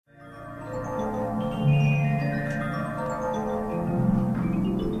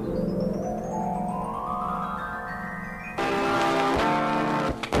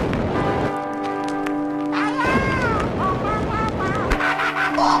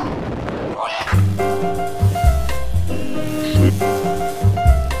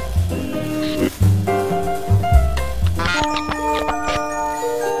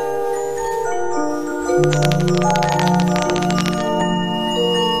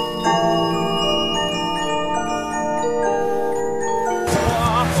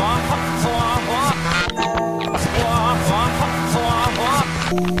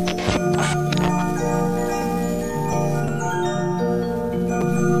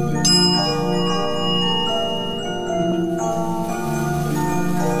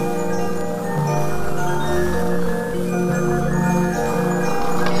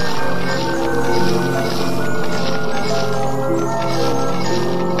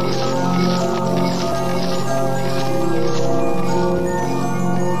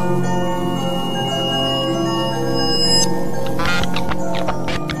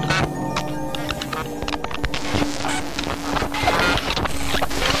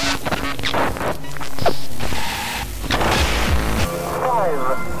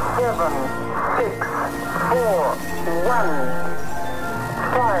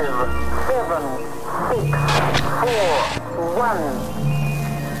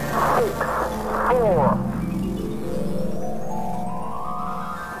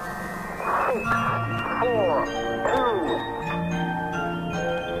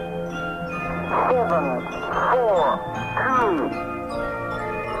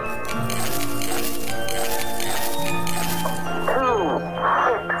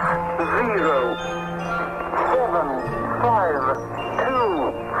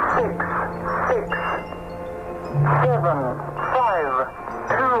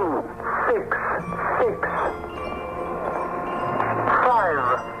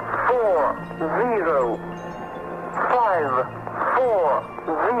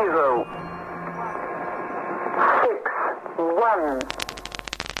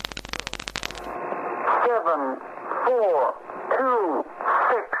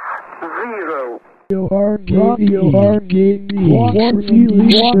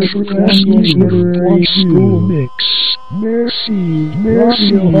Literary School Mix. Merci,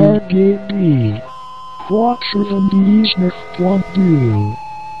 RGB. Quatre vingt-dix-neuf point deux.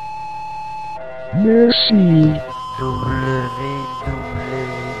 Merci.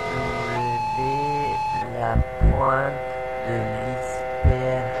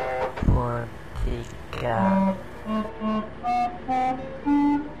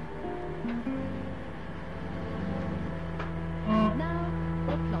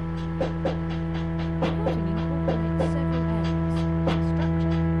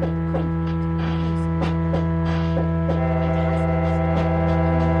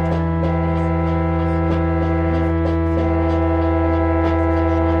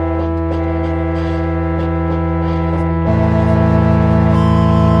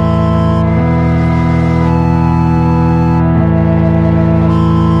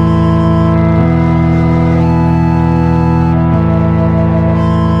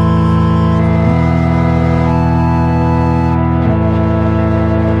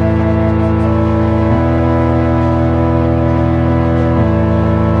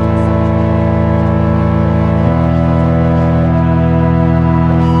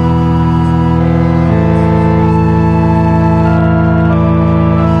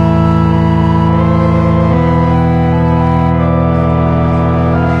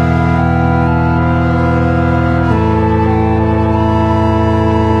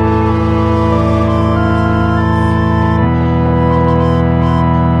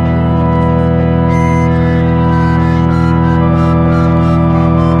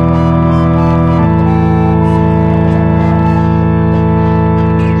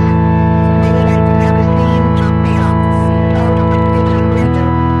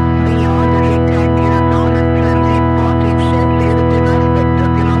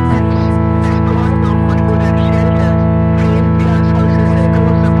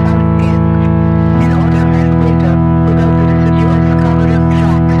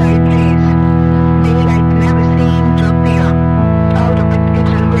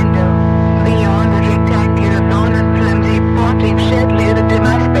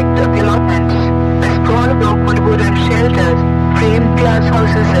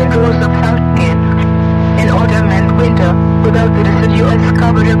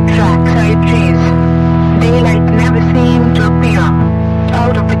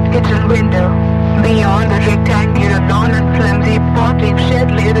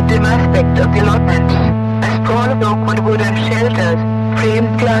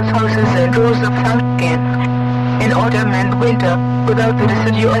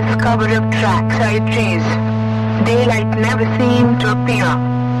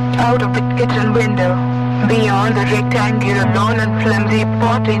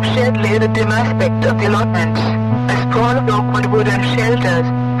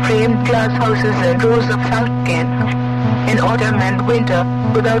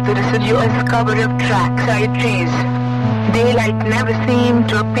 Without the deciduous cover of trackside trees. Daylight never seemed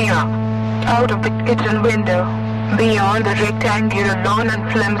to appear out of the kitchen window. Beyond the rectangular lawn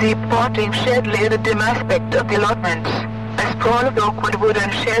and flimsy potting shed lay the dim aspect of the allotments. A sprawl of awkward wooden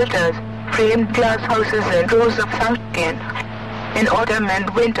shelters, framed glass houses and rows of sunken. In autumn and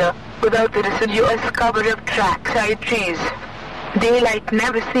winter, without the deciduous cover of trackside trees. Daylight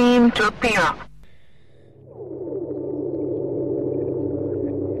never seemed to appear.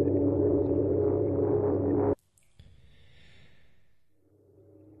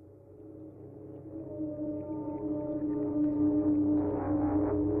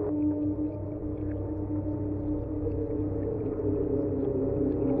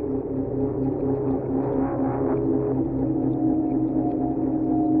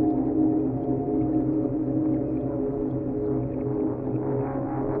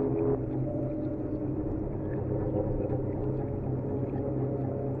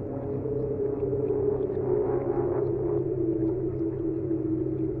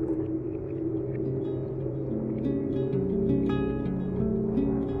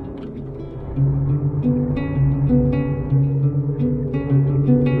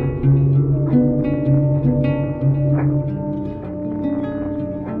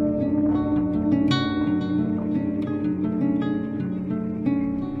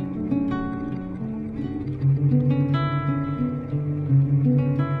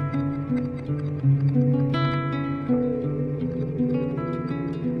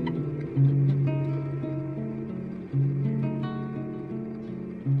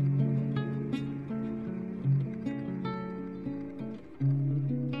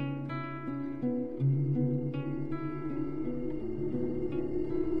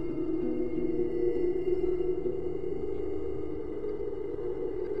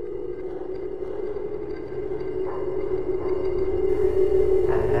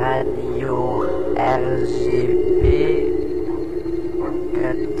 Radio RGB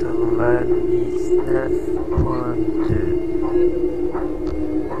 99.2,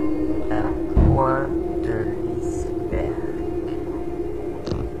 la pointe de l'iceberg.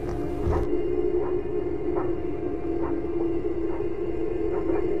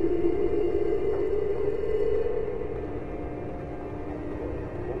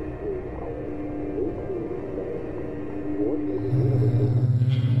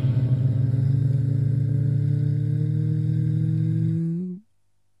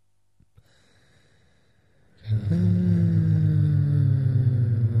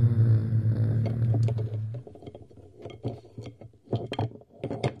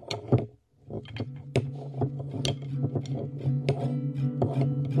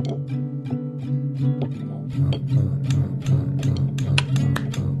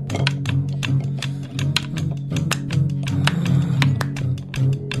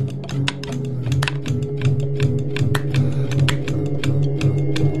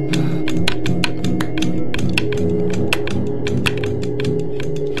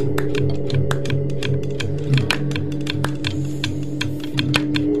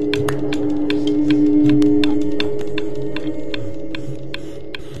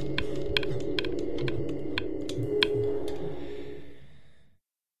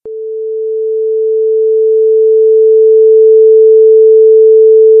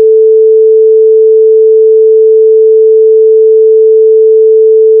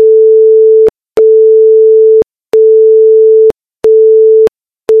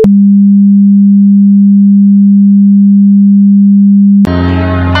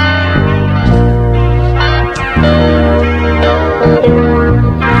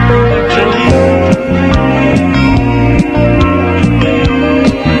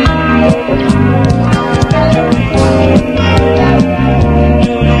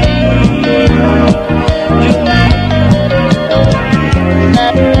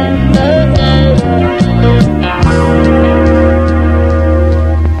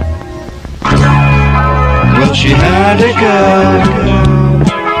 She had to go,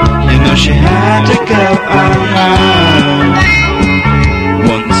 you know she had to go,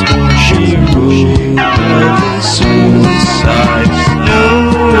 once more she ruled the suicide. No,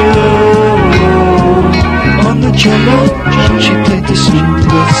 on the cello she played the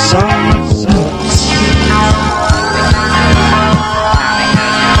suicide.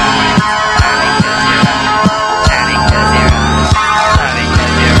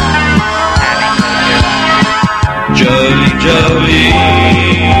 Jolene,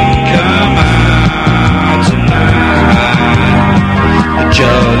 come out tonight.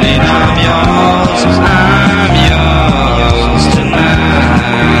 Jolene, I'm yours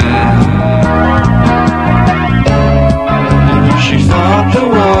tonight. You know she fought the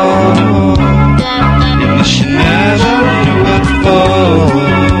war, you know she never knew what for.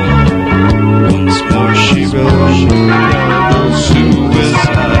 Once more she wrote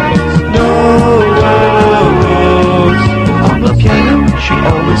suicide. No, she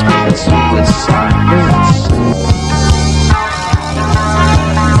always made a suicide notes.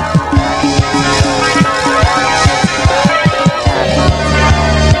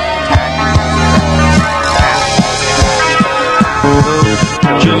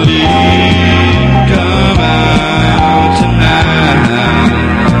 Jolene, come out tonight.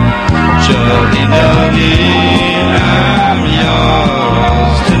 Jolene, I'm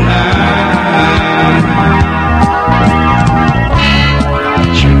yours tonight.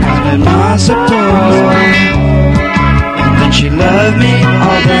 My support, and then she loved me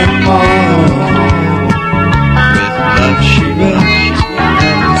all the more. With love she wrote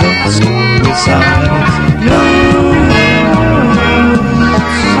the suicide. No,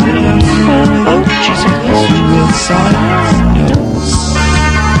 oh, she's a suicide. No.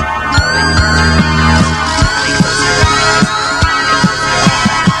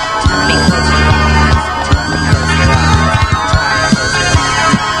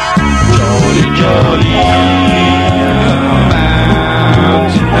 Jolly, come out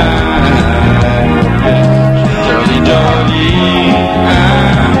tonight. Jolly, jolly,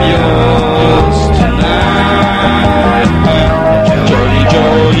 I'm yours tonight. Jolly,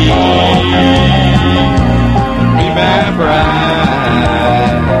 jolly, remember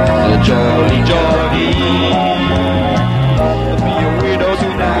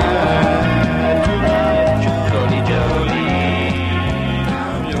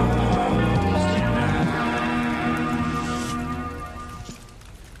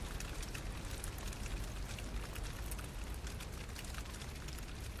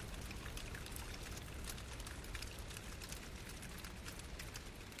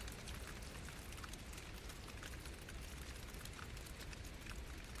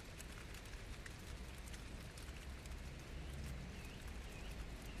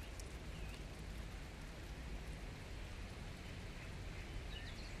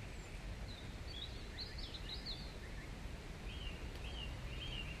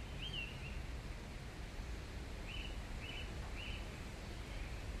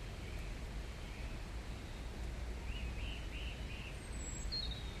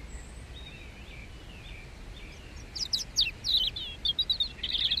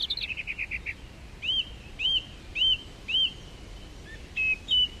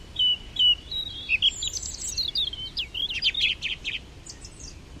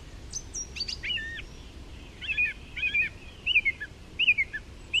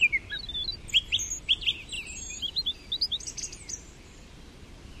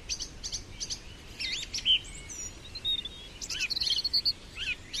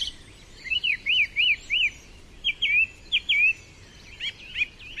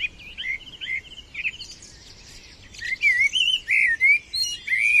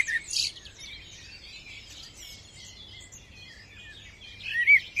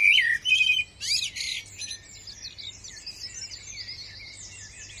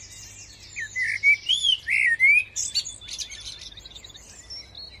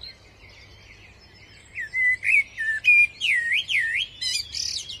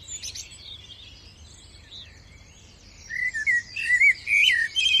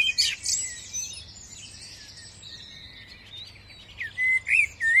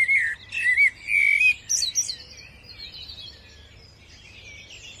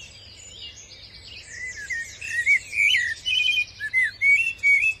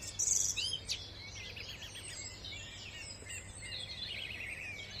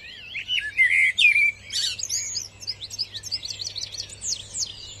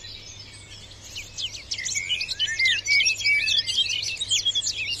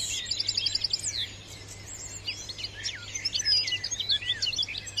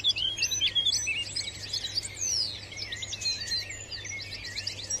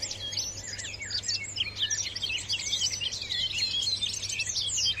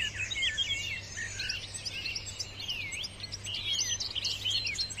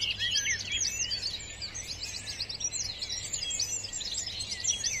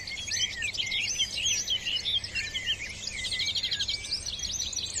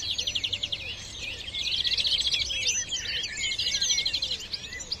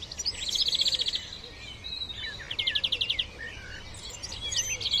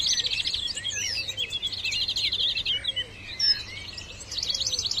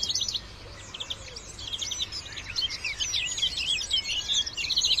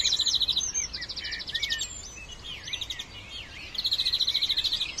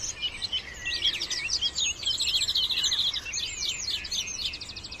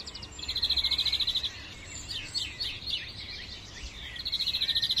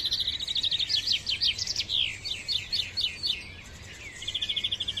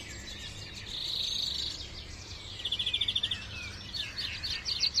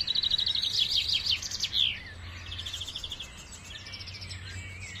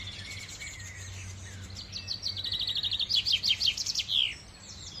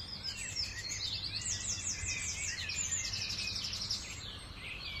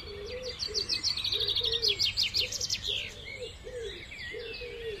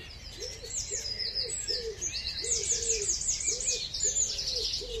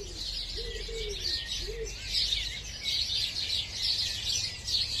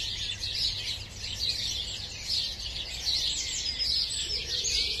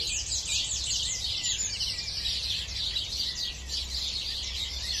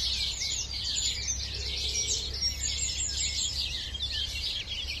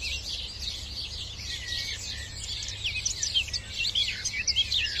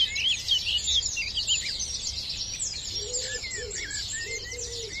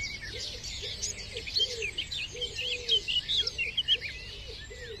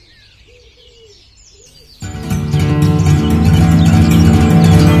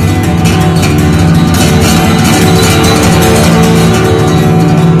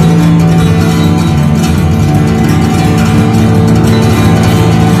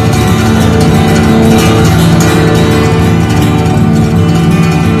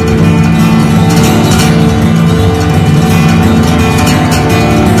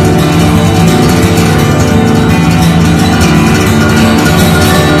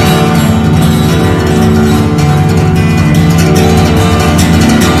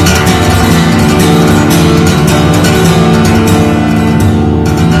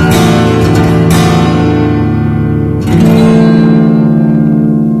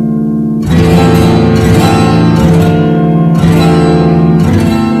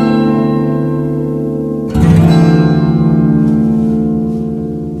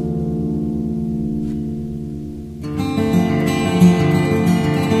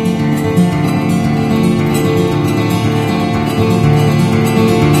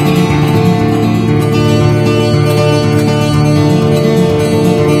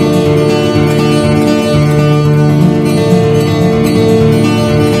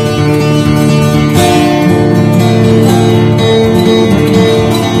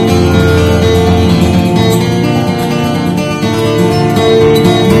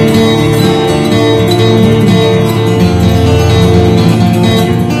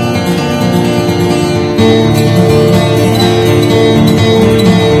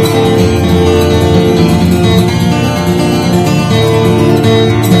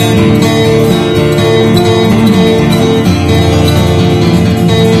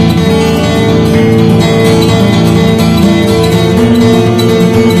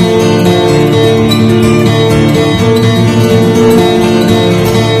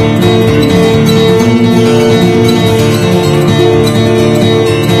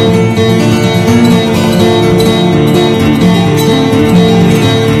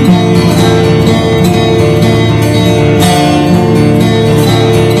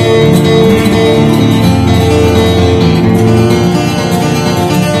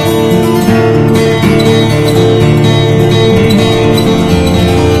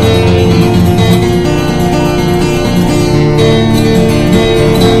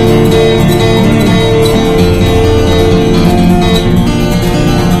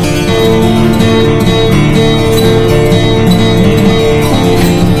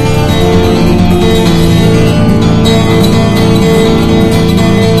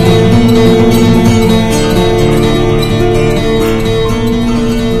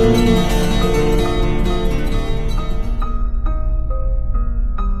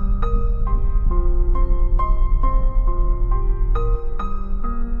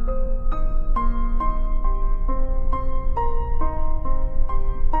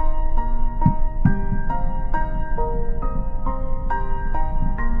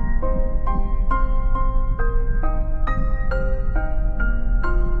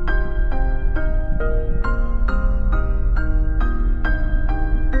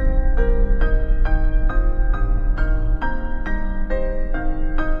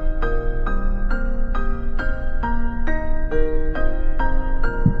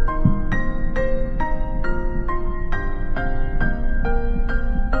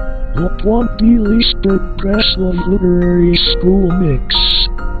The Pointe Leesburg Presley Literary School Mix.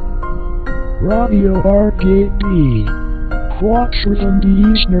 Radio RGB.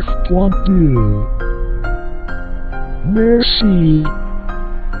 99.2. Merci.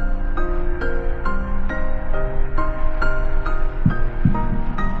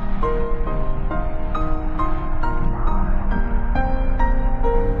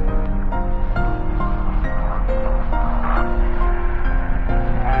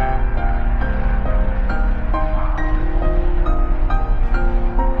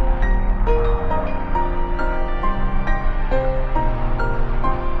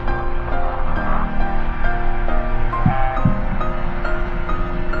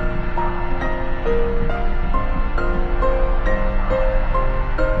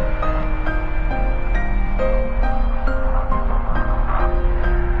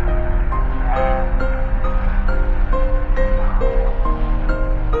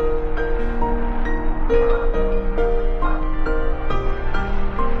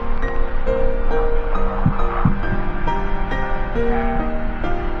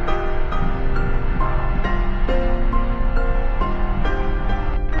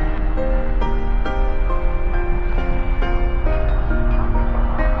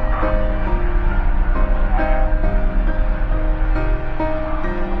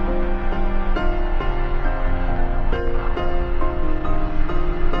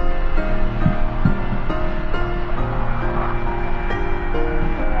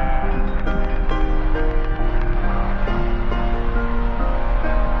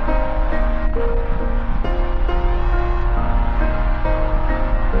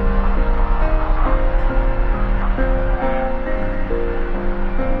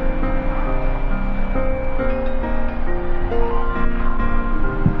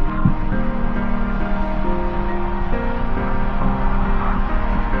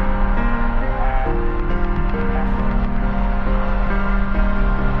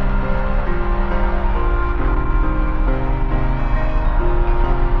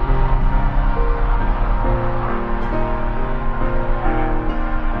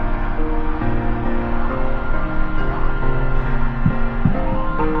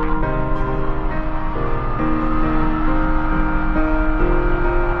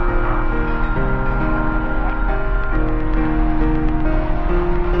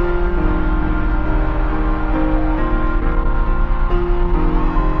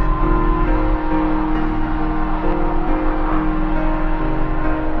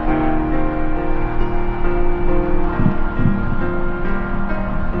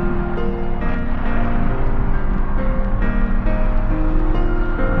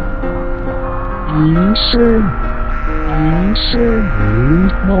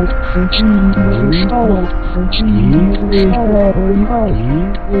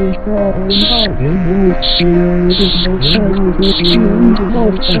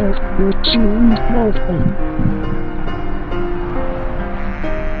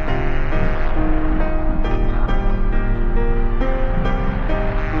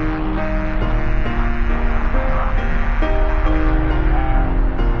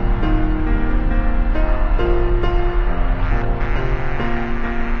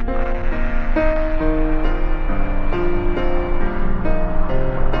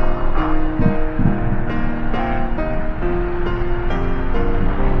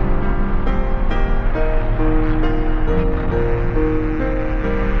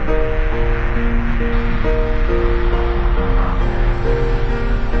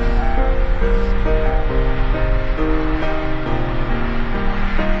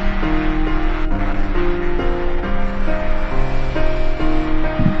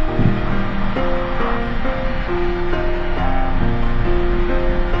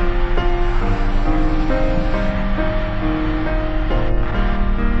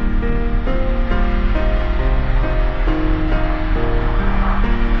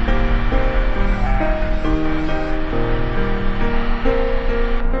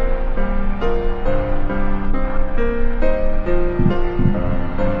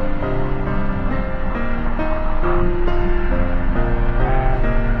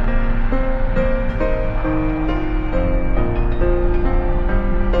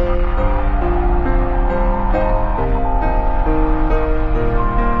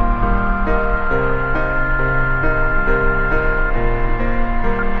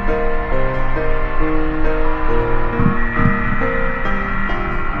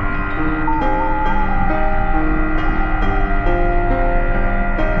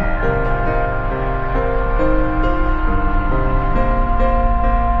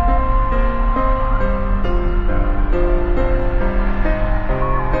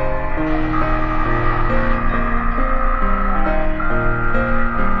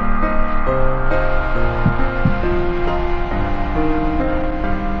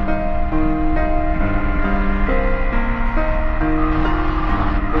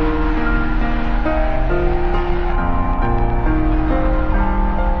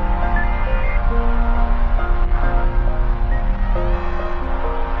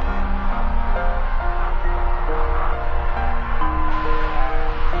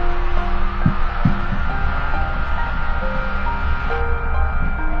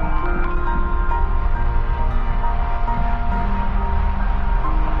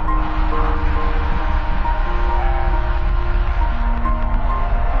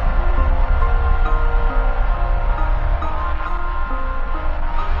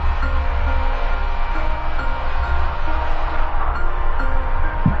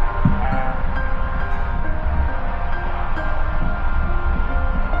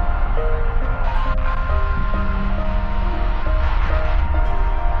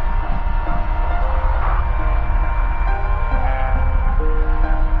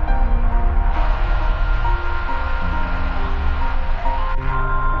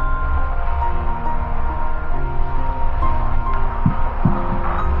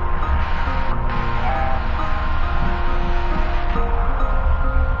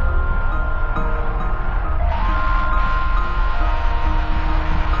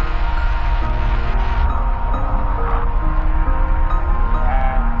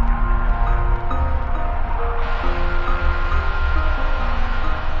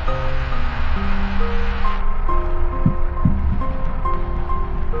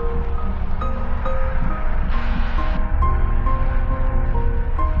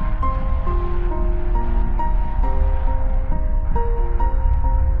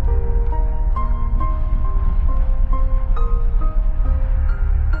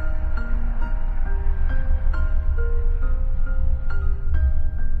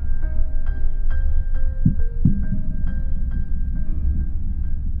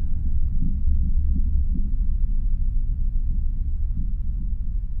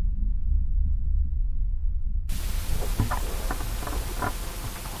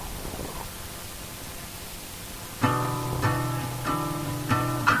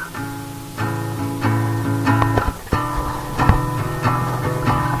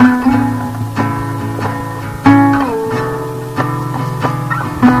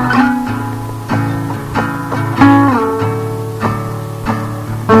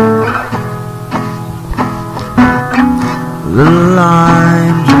 The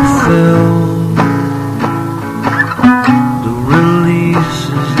lines are filled. The release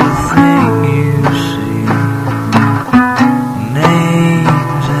is the thing you see.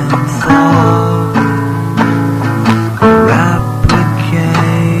 Names and thought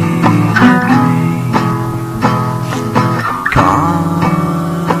replicated me.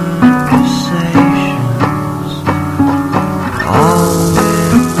 Conversations, all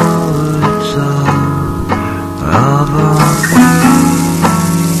with words of me.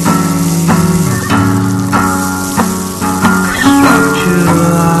 Structure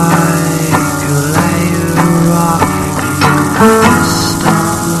like a layer rock against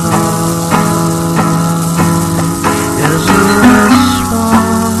love. Is a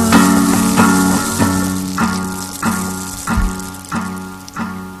response.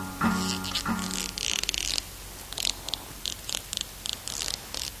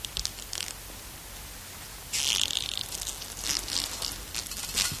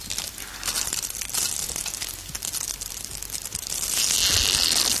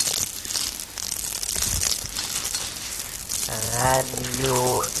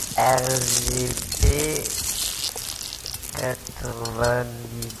 Radio RGB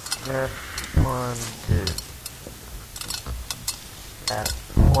 99.2. La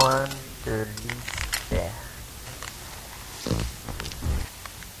pointe de l'iceberg.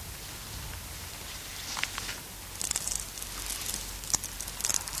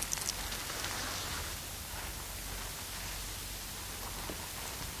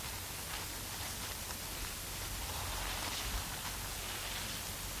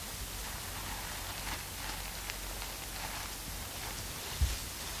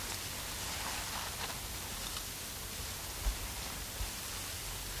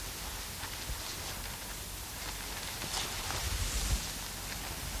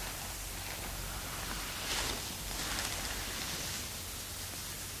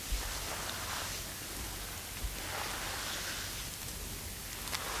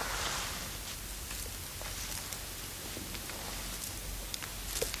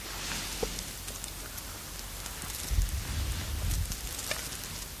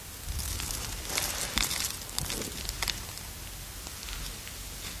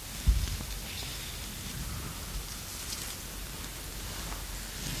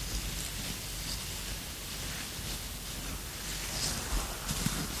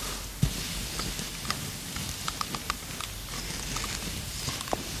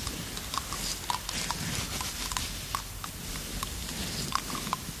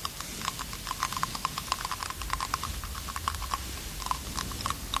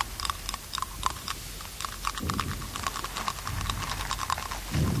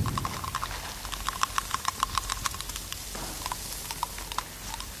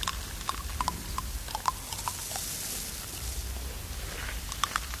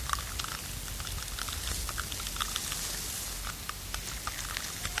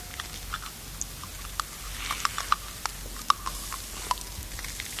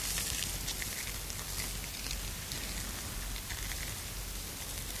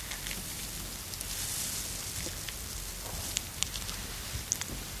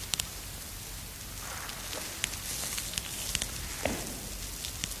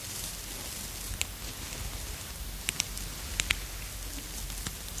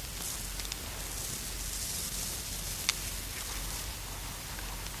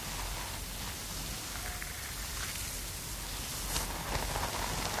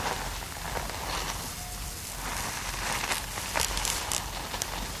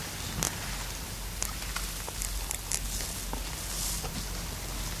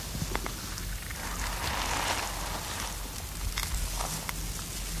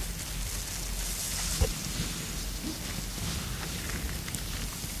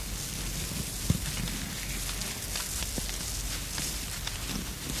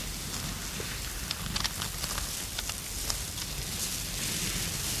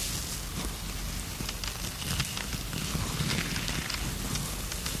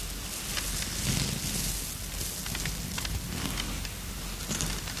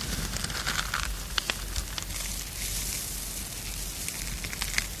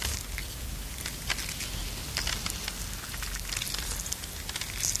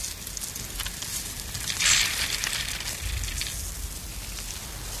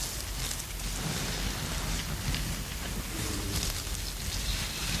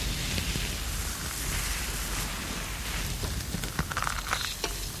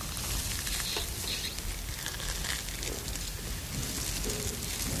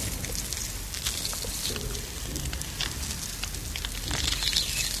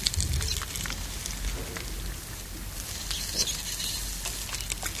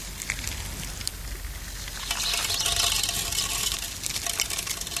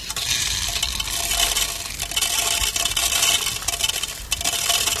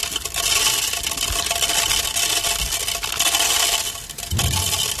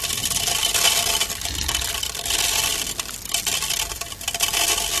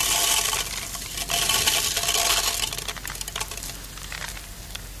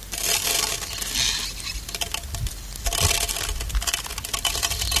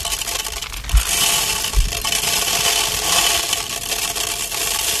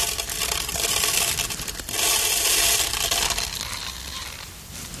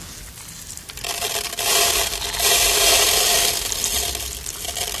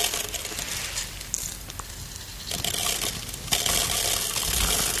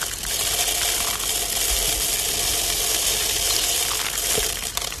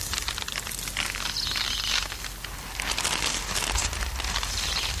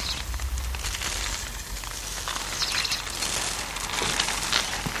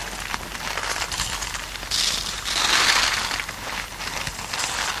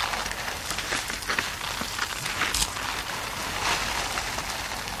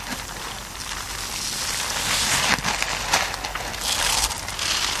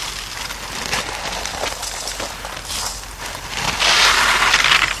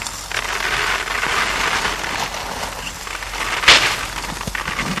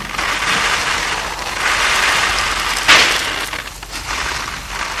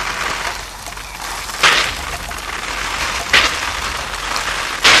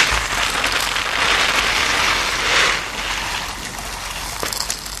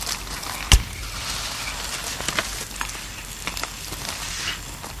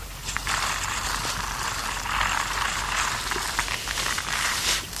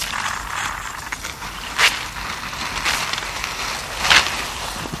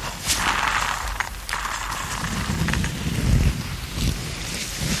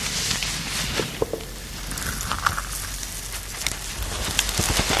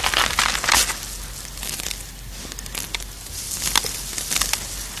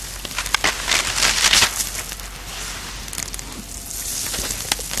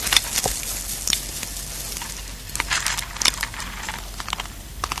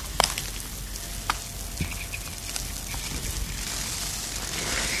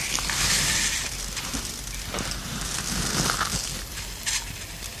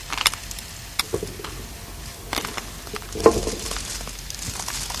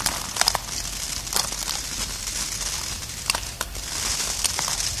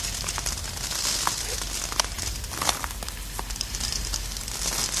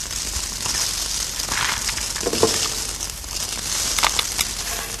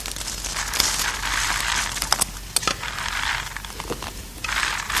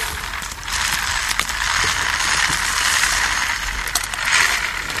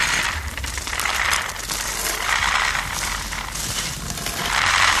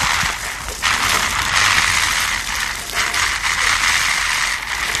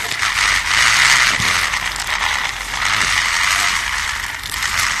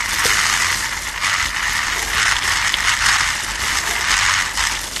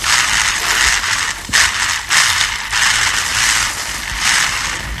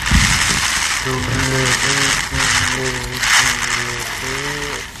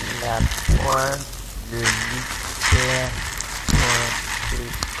 La pointe de l'hyper.tk.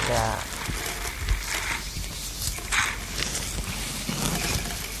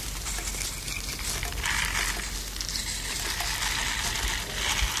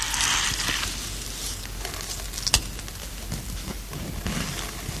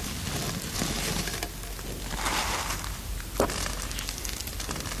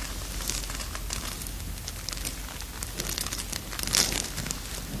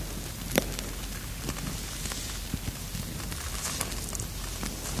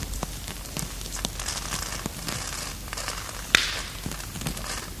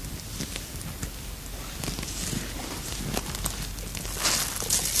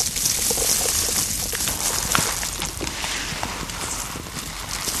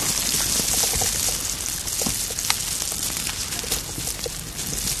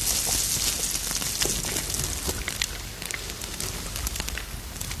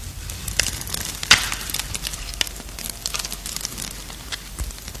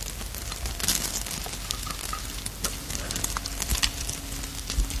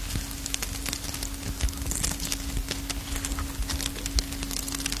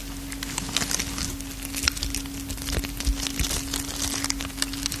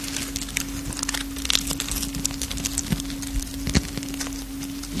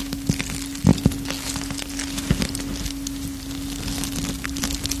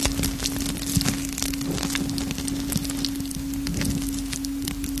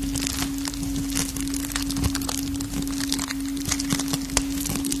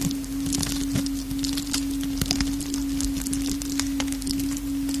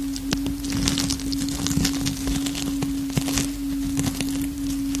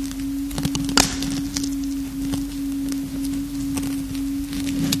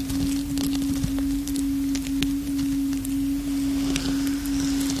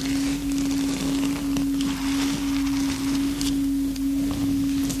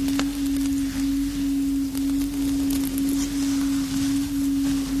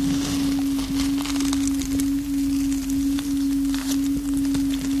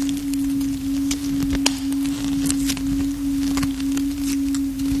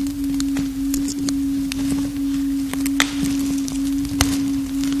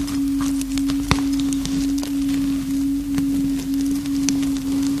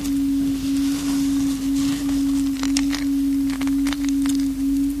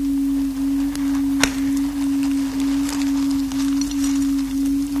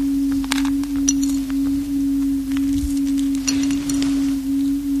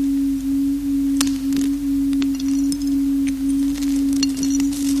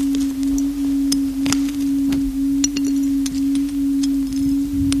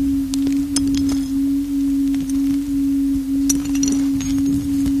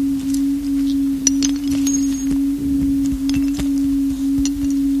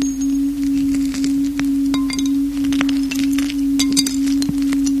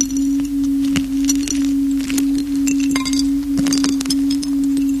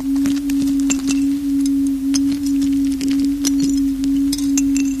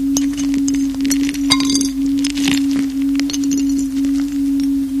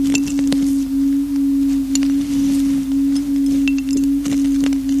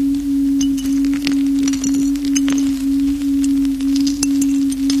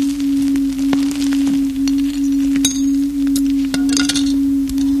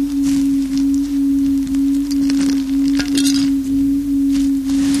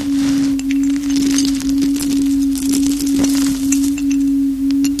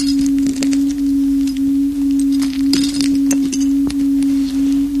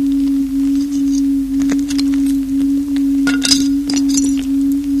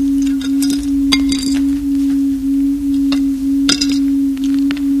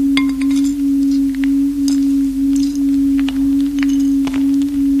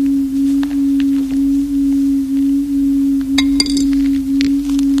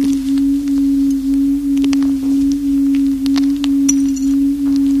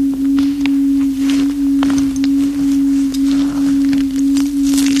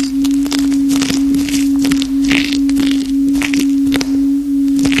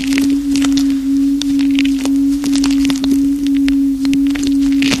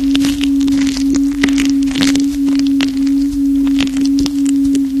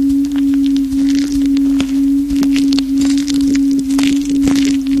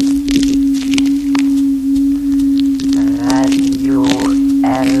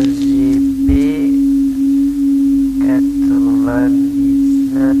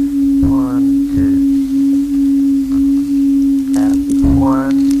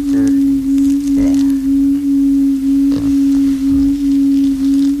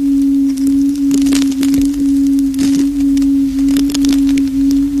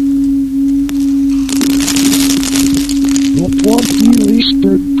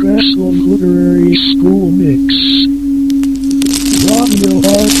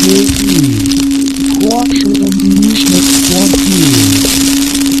 Merci. Votre amusement tranquille.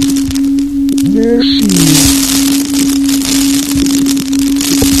 Merci.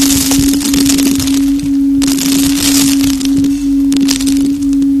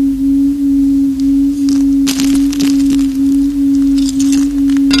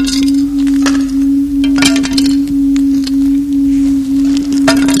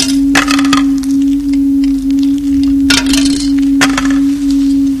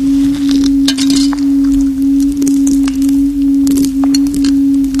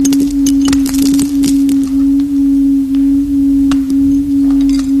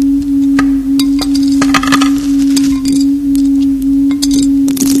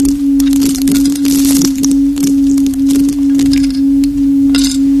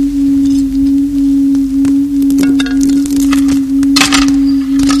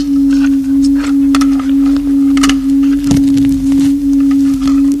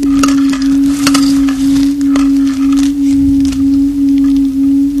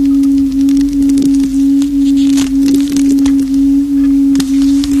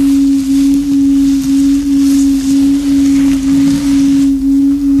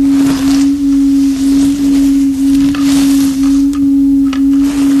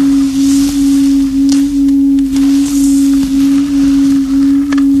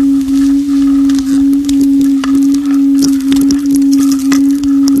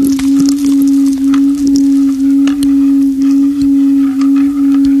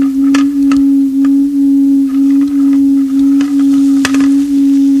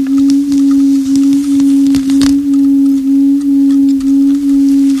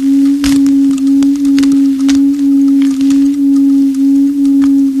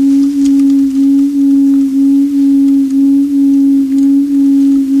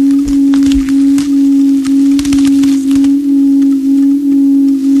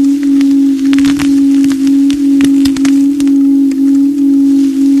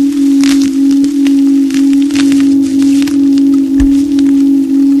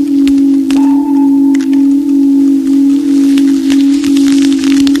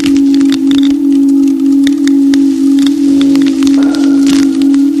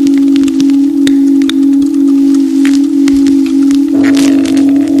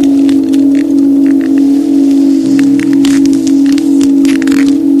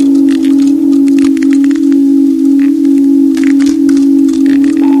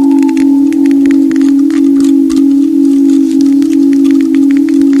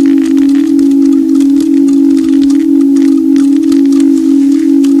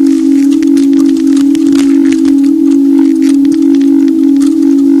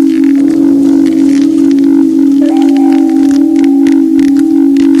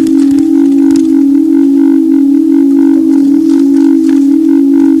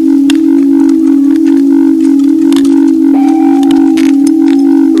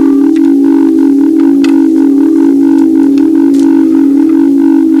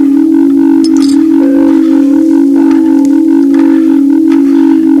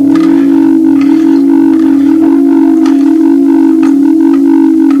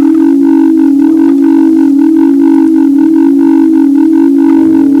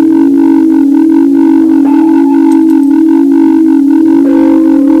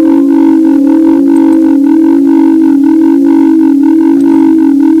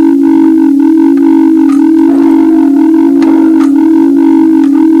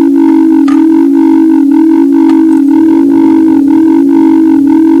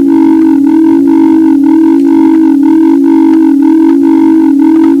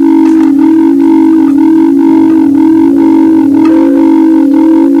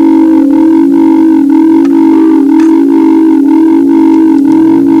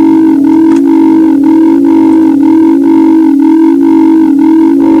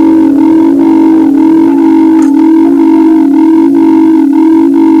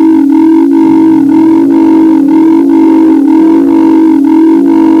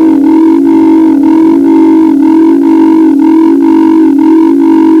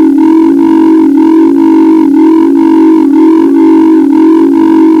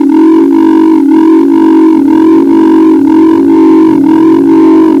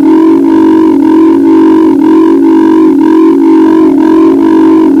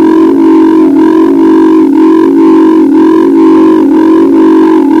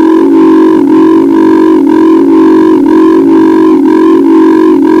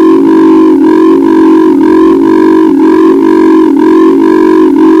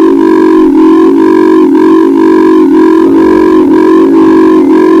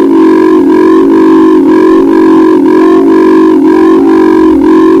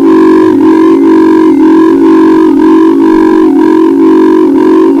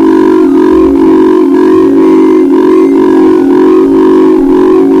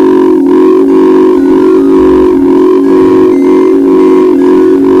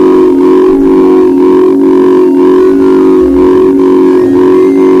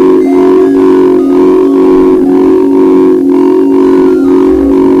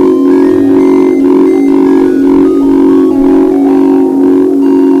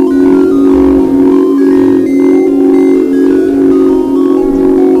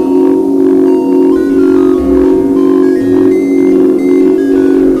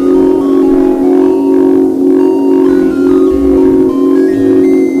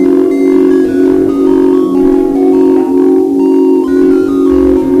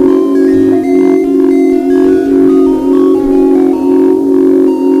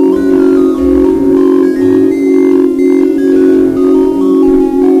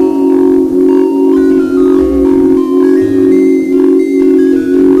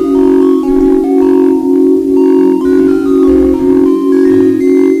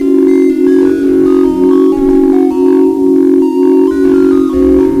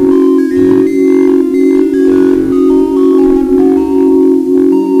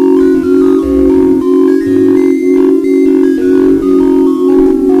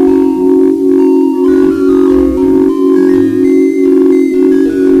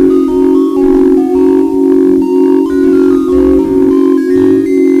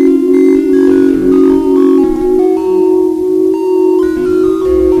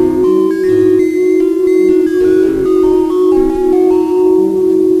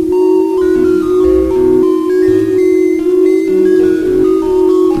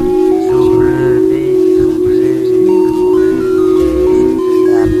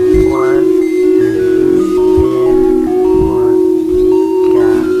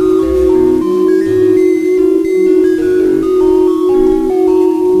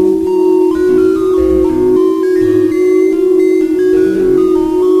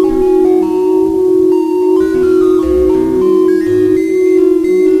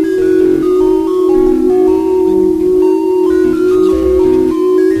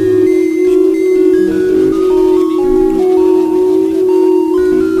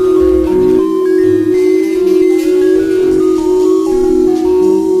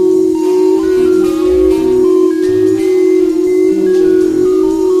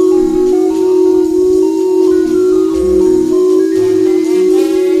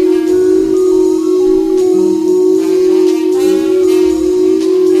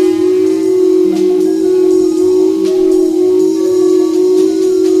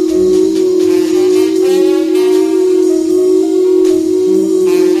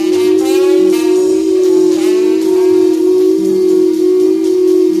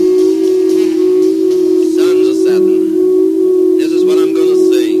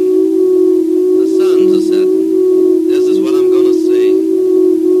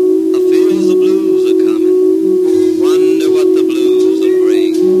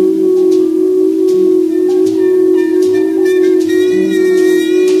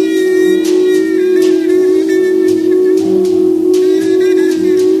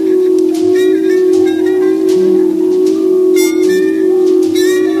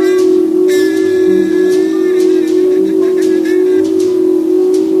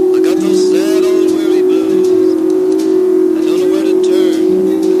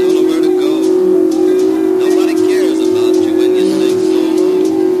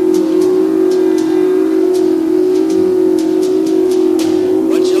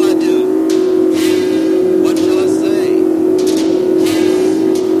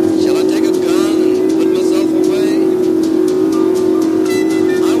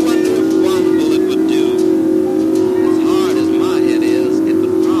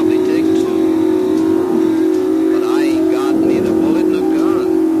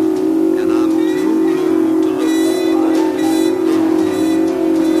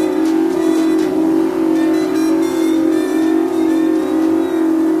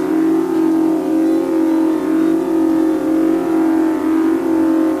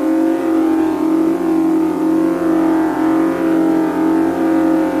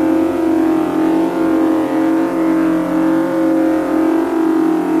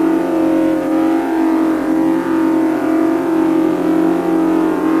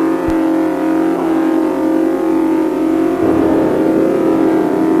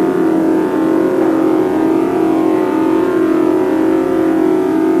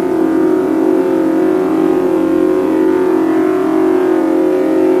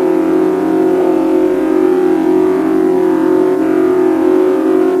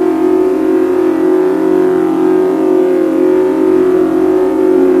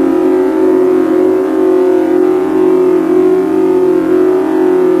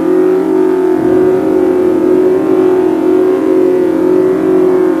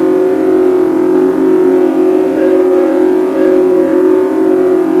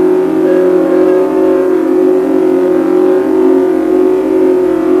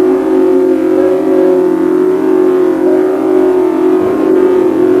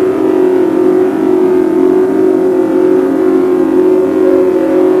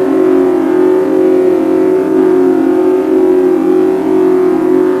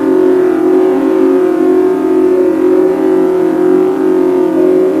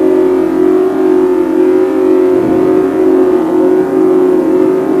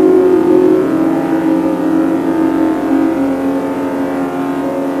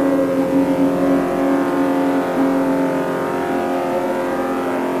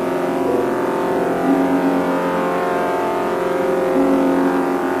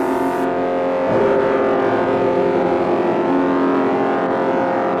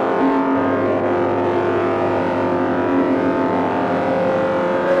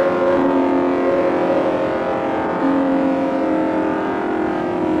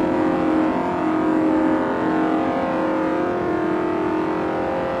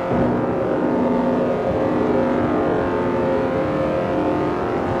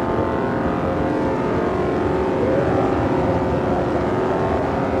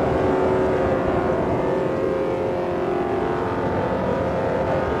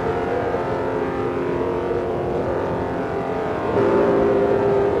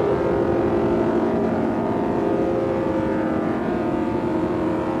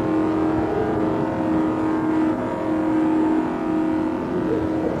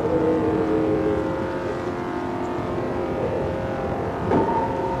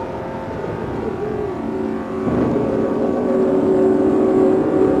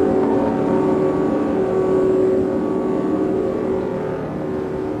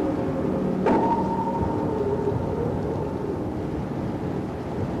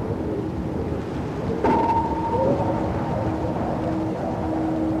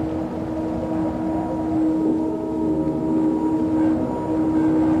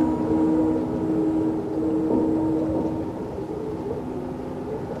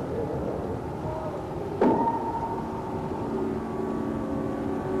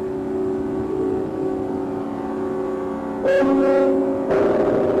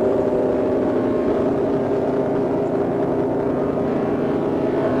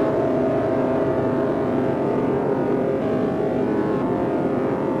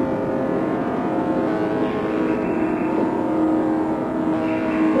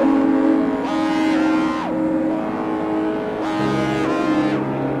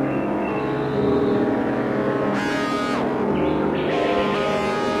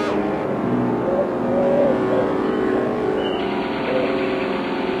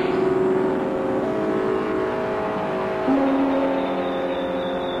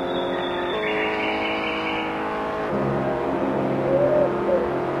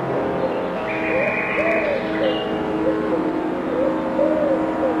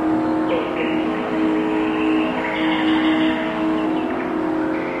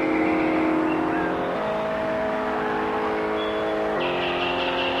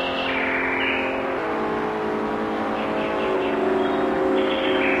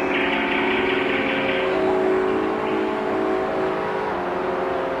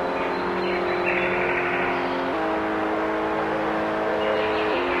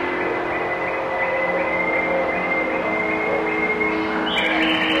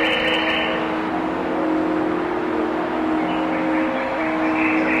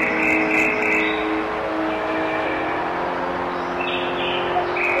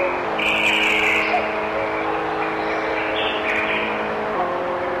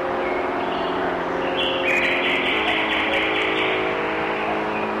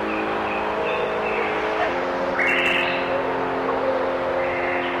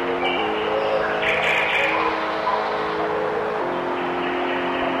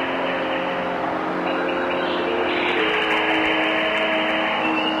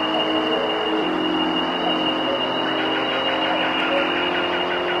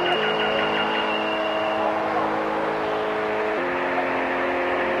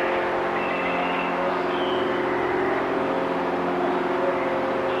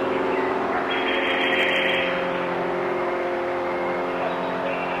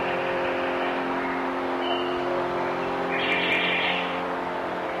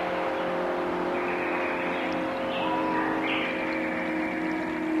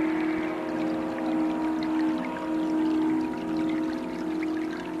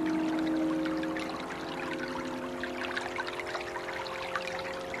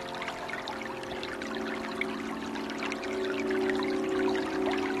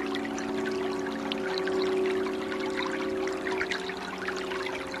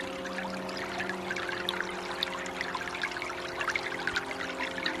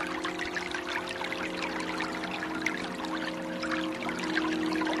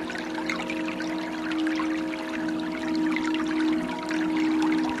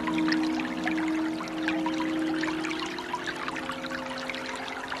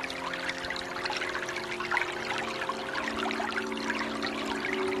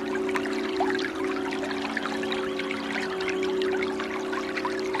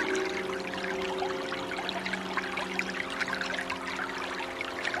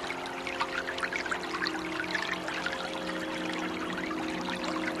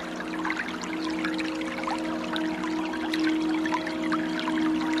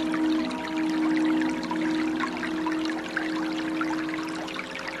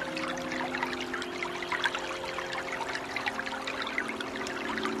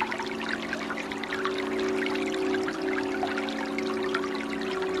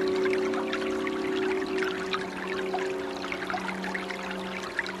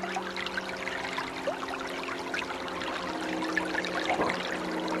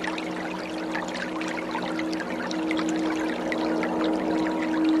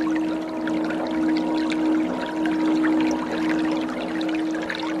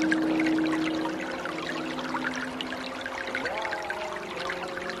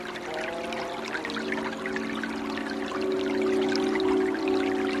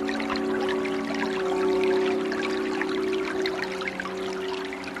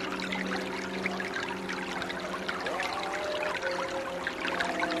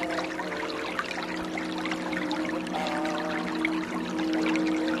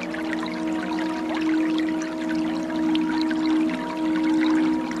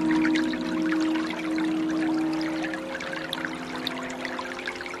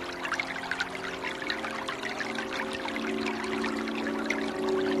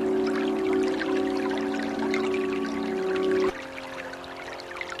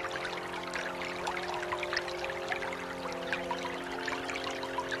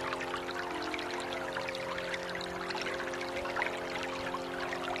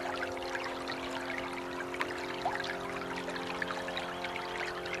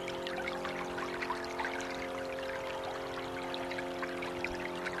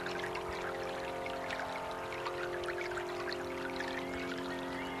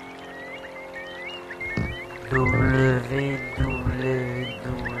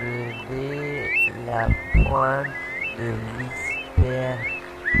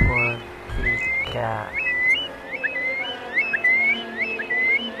 Jack.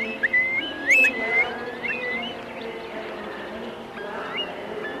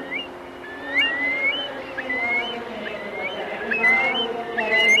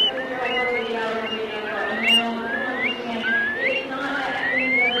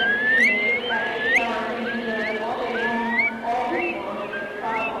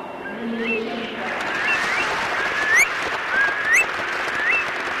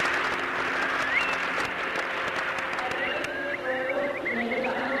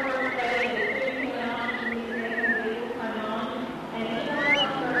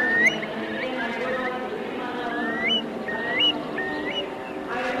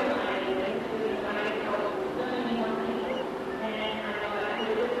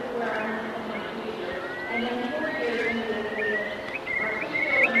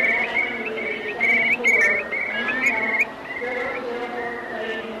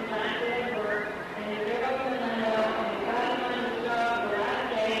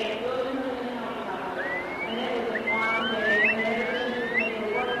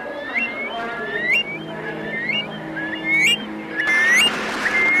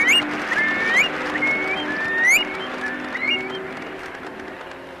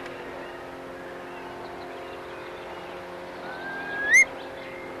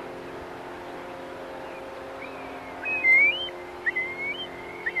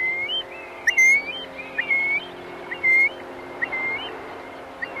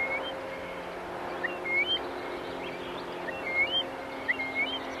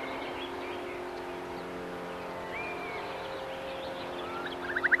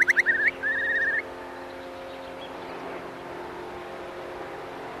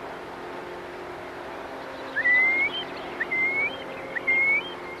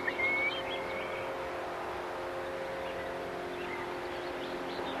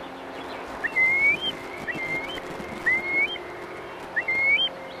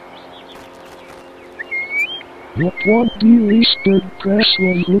 The Pointe Eastern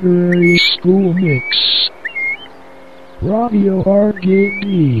Pressland Literary School Mix. Radio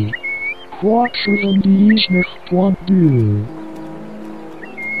RGB. 99.2.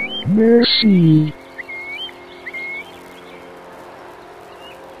 Merci.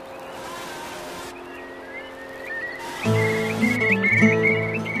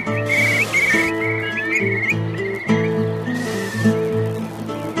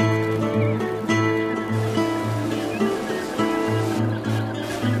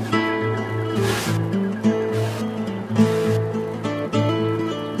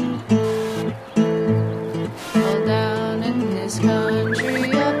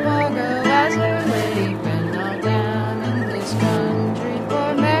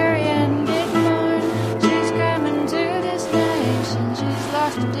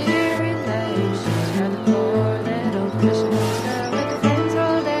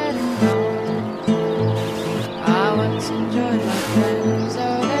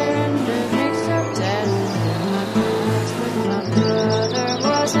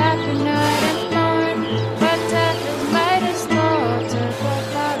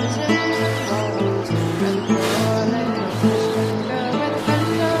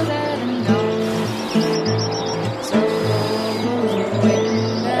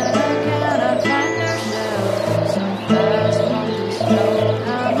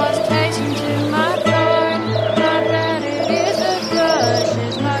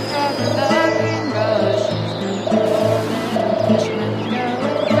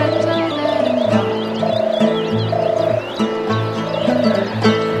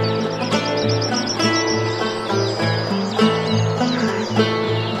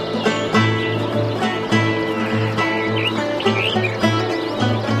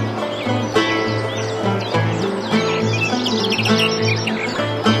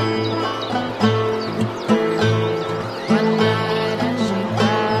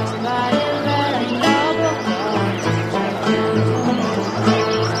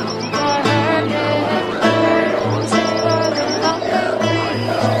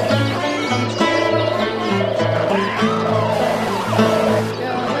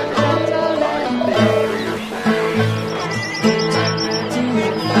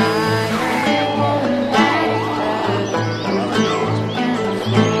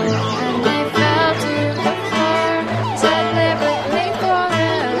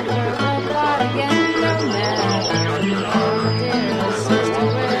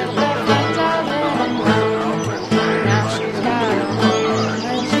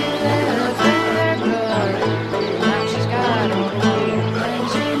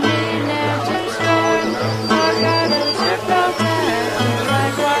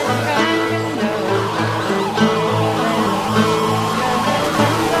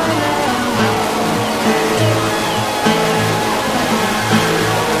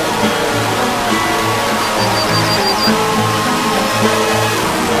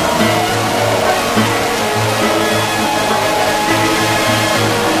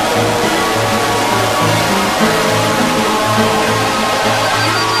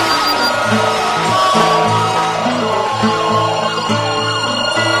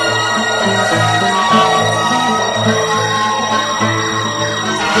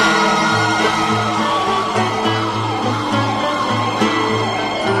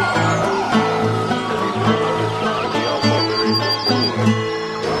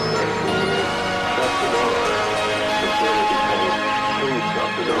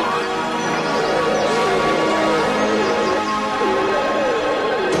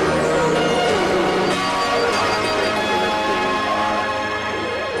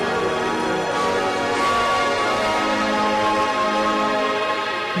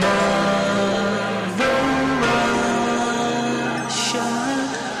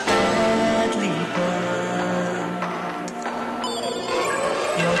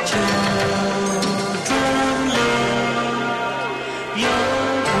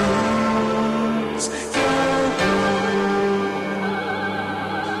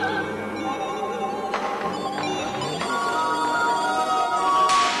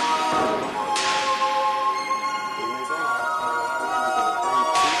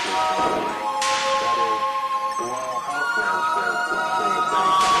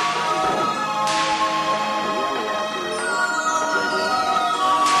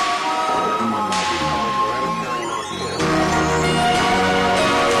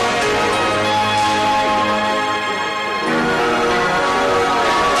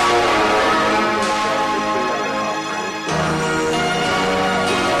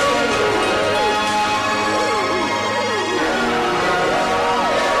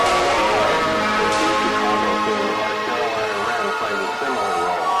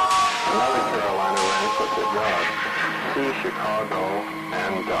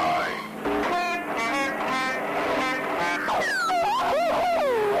 and die.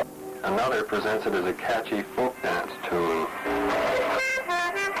 Another presents it as a catchy folk dance tune.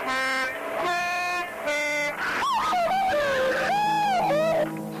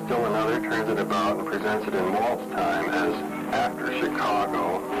 Still another turns it about and presents it in waltz time as After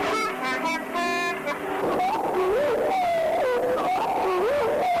Chicago.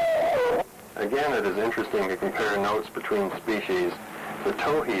 Again, it is interesting to compare notes between species. The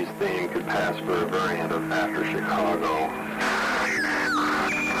Towhee's theme could pass for a variant of After Chicago.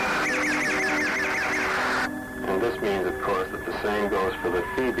 And this means, of course, that the same goes for the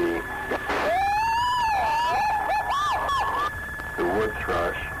phoebe, the wood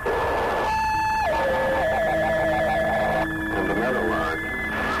thrush, and the meadowlark.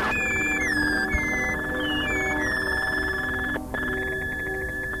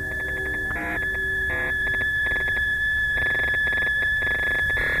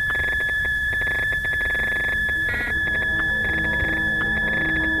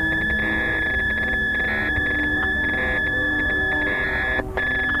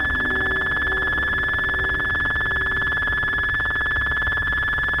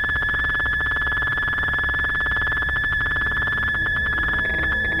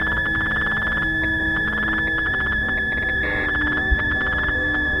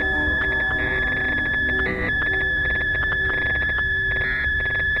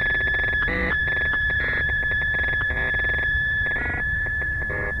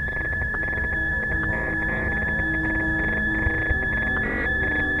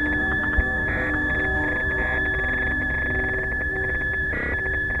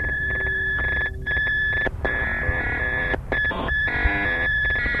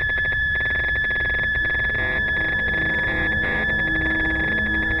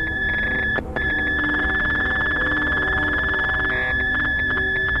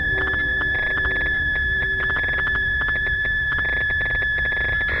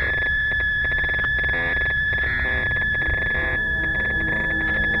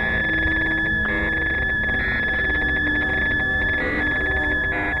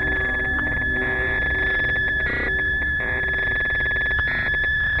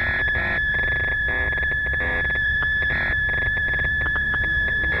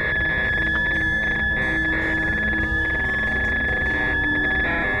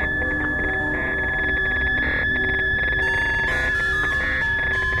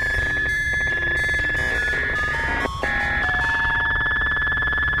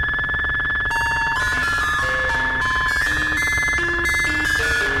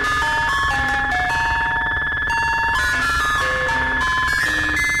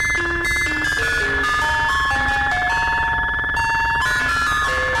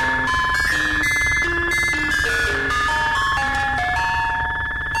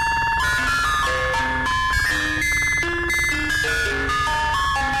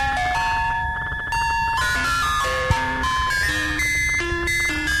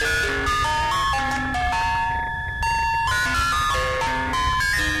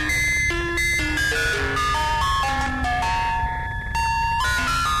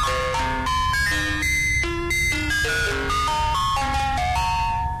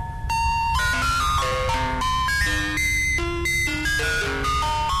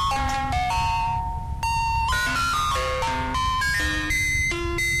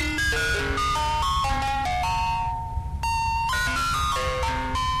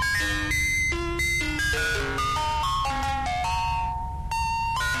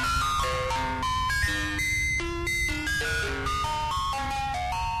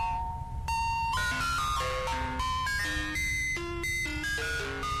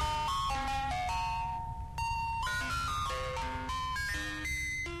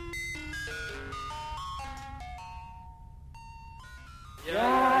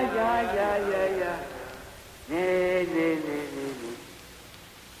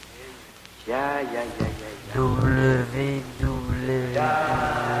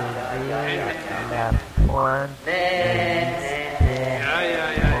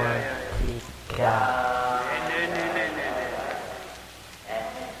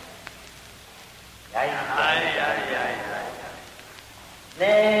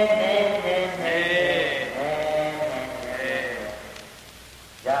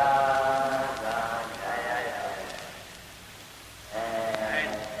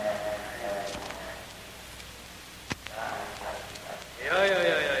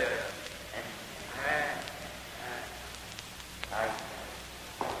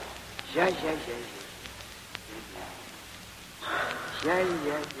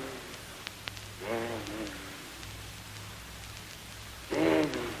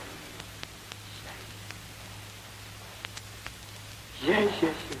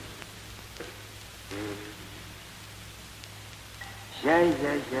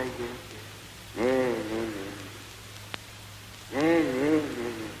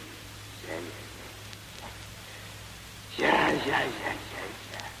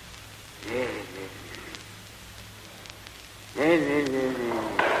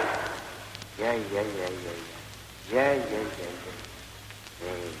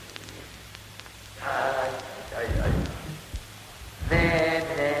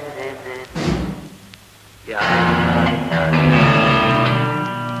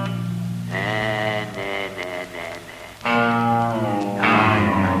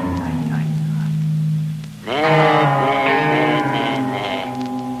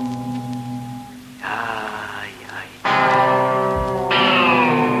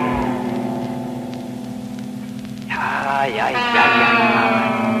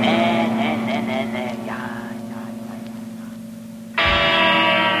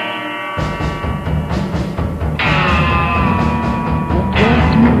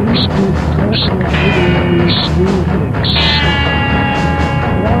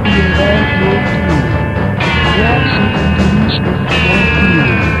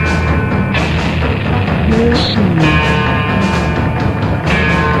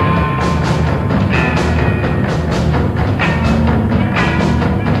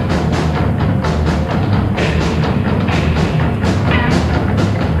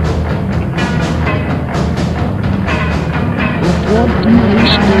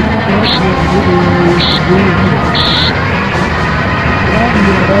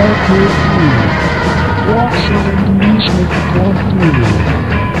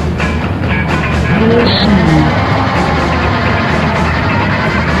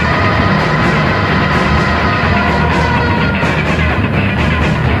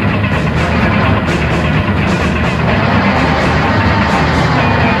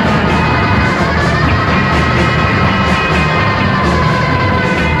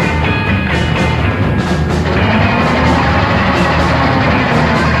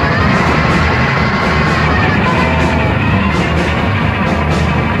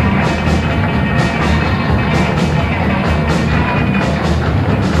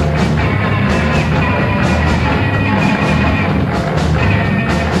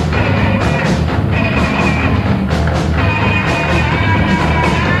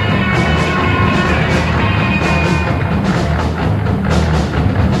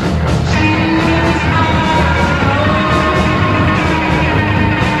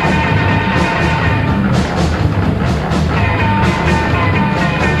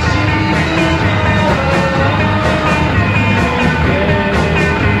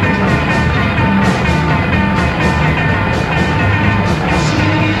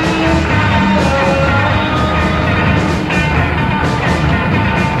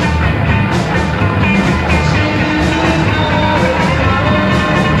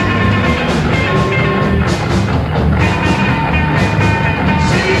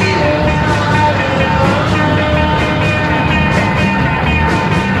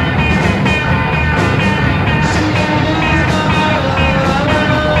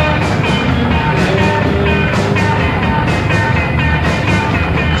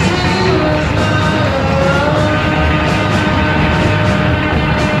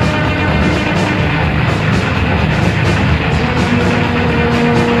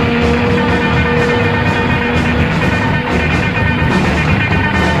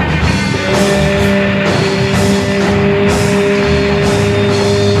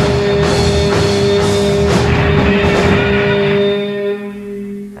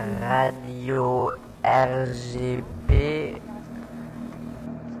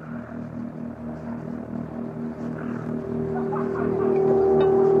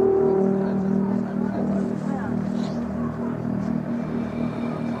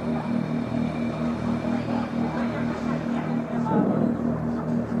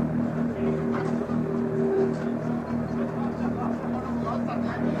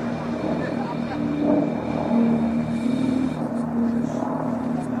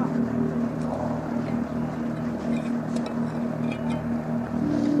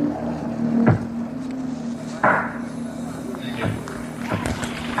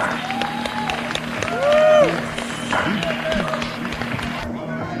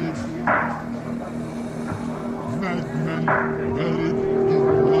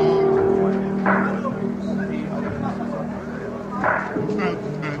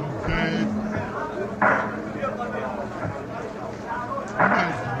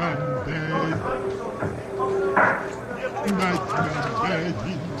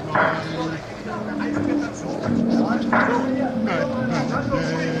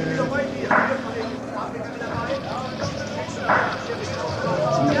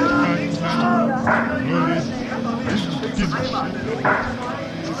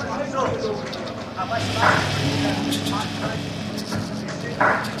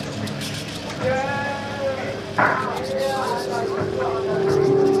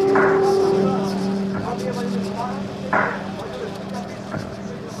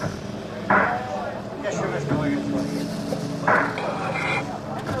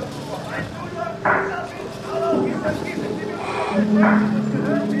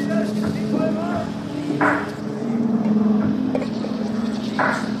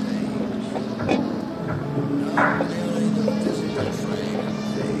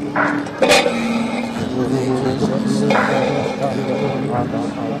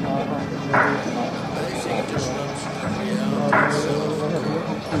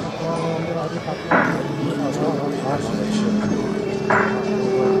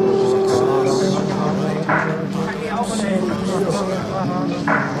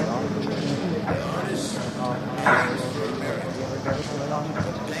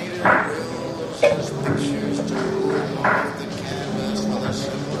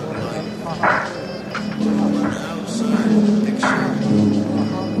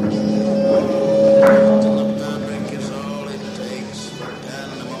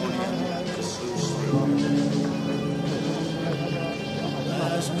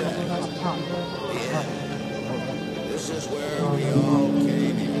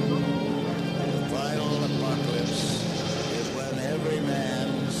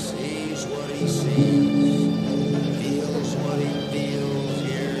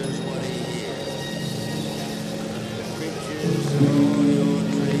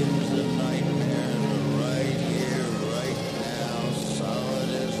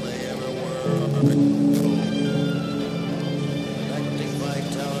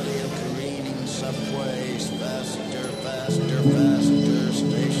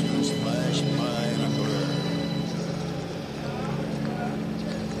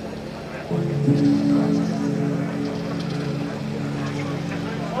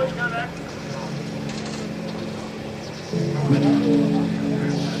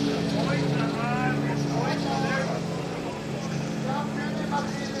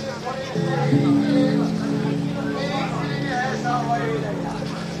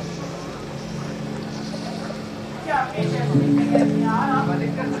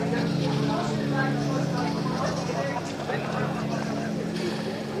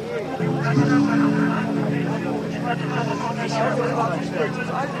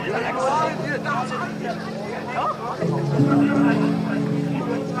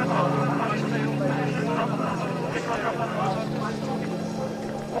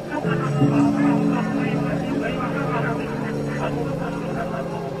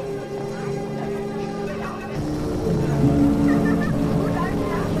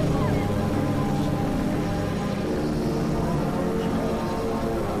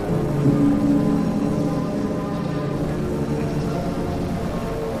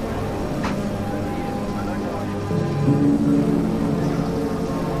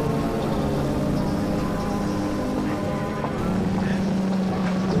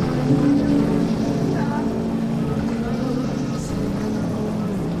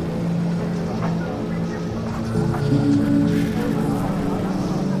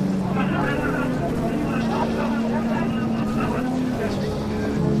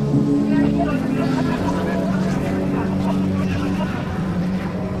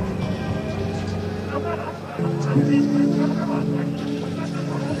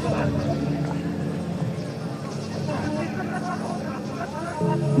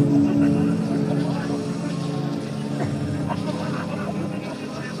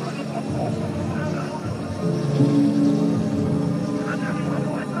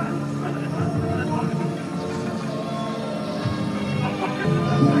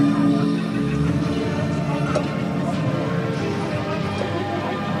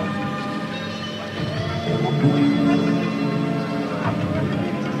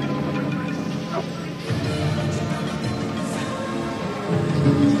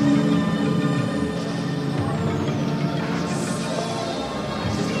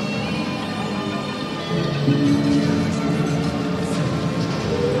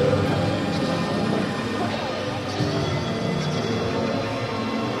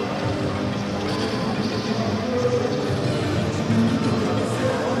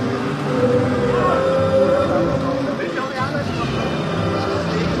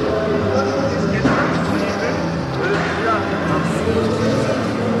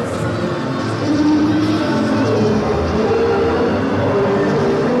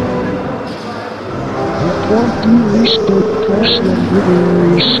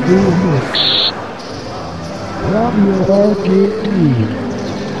 School Mix. Radio RKD.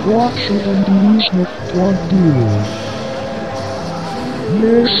 Watching these not deal.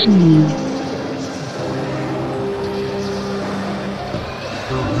 Merci.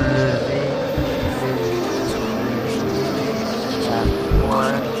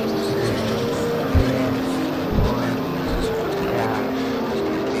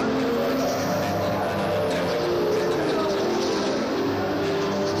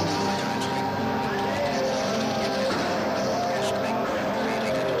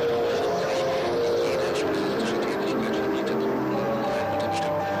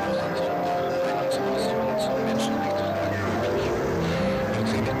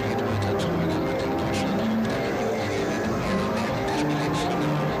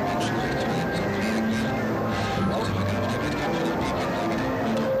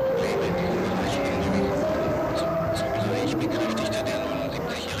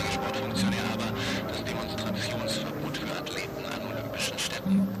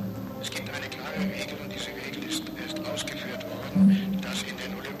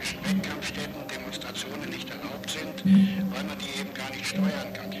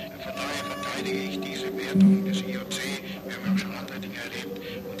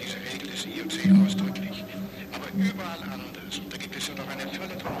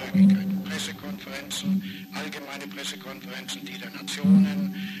 Pressekonferenzen der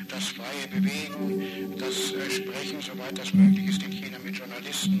Nationen, das freie Bewegen, das Sprechen, soweit das möglich ist in China, mit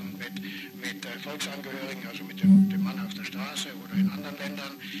Journalisten und mit Volksangehörigen, also mit dem Mann auf der Straße oder in anderen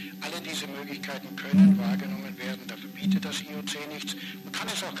Ländern. Alle diese Möglichkeiten können wahrgenommen werden. Da verbietet das IOC nichts. Man kann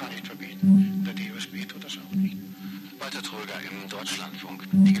es auch gar nicht verbieten. Der DOSB tut das auch nicht. Walter Tröger im Deutschlandfunk.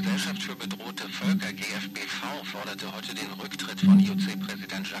 Die Gesellschaft für bedrohte Völker, GFBV, forderte heute den Rücktritt von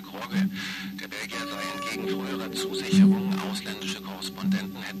IOC-Präsident Jacques Rogge. Der Belgier sei entgegen früherer Zusicherungen, ausländische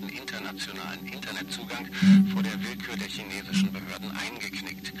Korrespondenten hätten internationalen Internetzugang vor der Willkür der chinesischen Behörden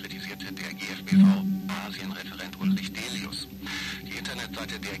eingeknickt, kritisierte der GFBV-Asien-Referent Ulrich Delius. Die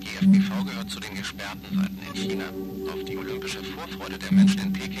Internetseite der GFBV gehört zu den gesperrten Seiten in China. Auf die olympische Vorfreude der Menschen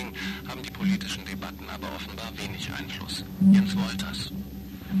in Peking haben die politischen Debatten aber offenbar wenig Einfluss. Jens Wolters.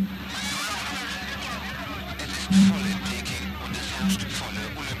 Es ist voll in Peking und es herrscht volle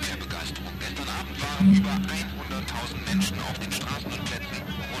Olympiabegeisterung. Gestern Abend waren über 100.000 Menschen auf den Straßen und Plätzen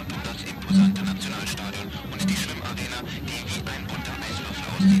rund um das imposante Nationalstadion und die Schwimmarena, die wie ein bunter Eiswürfel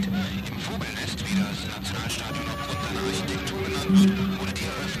aussieht. Im Vogelnest, wie das Nationalstadion aufgrund seiner Architektur genannt wird, wurde die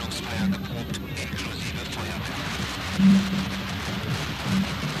Eröffnungsfeier geprobt, inklusive Feuerwerk.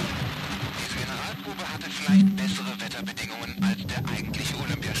 Diese Generalprobe hatte vielleicht bessere Wetterbedingungen als der eigentliche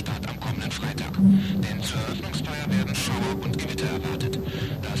Olympiastart am kommenden Freitag. Denn zur Eröffnungsfeier werden Schauer und Gewitter erwartet.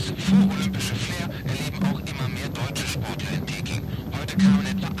 Das vorolympische Flair erleben auch immer mehr deutsche Sportler in Peking. Heute kamen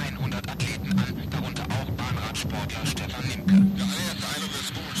etwa 100 Athleten an, darunter auch Bahnradsportler Stefan Limke. Der allererste Eindruck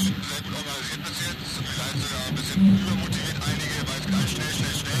ist gut, sehr gut organisiert bis jetzt, vielleicht sogar ein bisschen übermotiviert einige, weil es gleich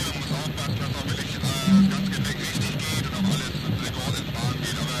schnell, man muss aufpassen, dass auch wirklich das ganze Gepäck richtig geht und auch alles Rekord ins Bahn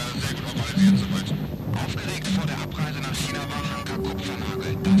geht, aber sehr gut organisiert soweit. Aufgeregt vor der Abreise nach China war Hanka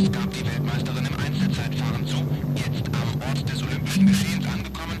Kupfernagel. Das gab die Weltmeisterin im Einzelzeitfahren zu. Jetzt am Ort des olympischen Geschehens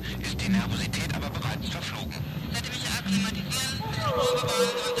angekommen, ist die Nervosität aber bereits verflogen. Ich hatte mich akklimatisieren, Probebahn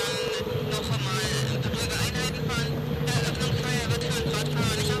und dann noch einmal ein paar ruhige Einheiten fahren. Die Eröffnungsfeier wird für uns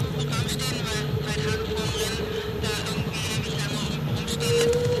Radfahrer nicht auf dem Programm stehen, weil 3 Tage vor dem Rennen da irgendwie ewig lange rumstehen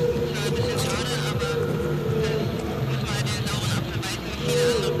lässt. Das war ein bisschen schade, aber muss man halt den sauren Apfel beißen, wie viele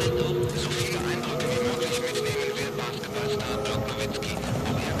andere vielleicht auch. So viele Eindrücke wie möglich mitnehmen will Basketballstar Dirk Nowitzki.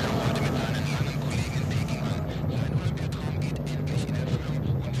 Auch er kam heute mit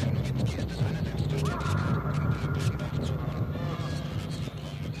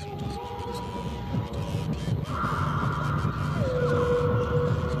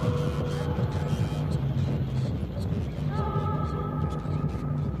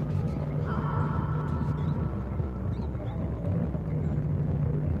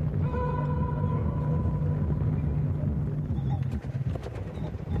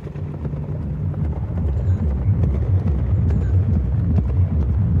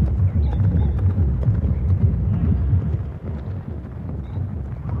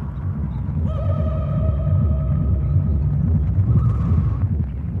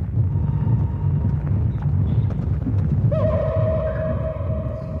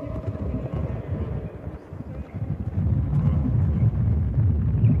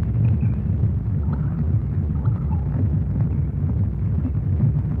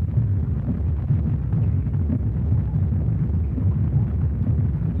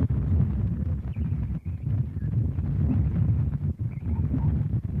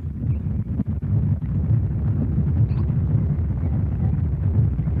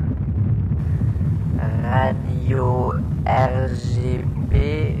Radio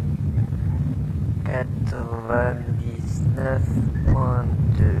RGB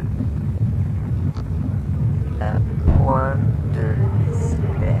 99.2. La pointe de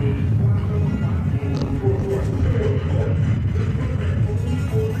l'iceberg.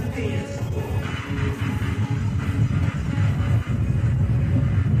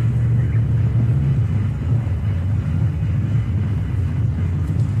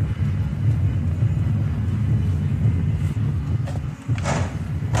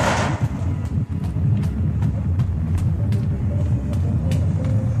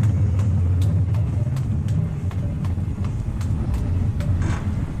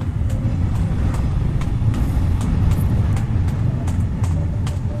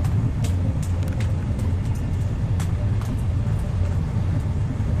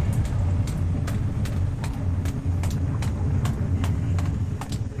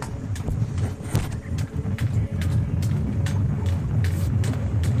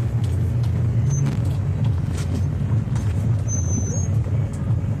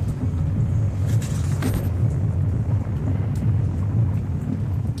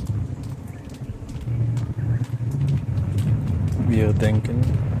 Wir denken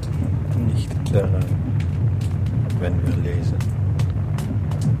nicht daran, wenn wir lesen,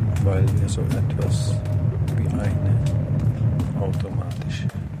 weil wir so etwas wie eine automatische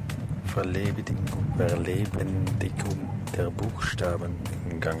Verlebendigung der Buchstaben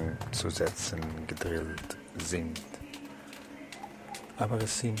in Gang zu setzen gedrillt sind. Aber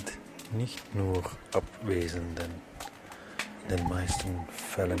es sind nicht nur Abwesenden, in den meisten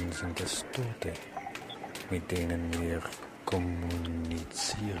Fällen sind es Tote, mit denen wir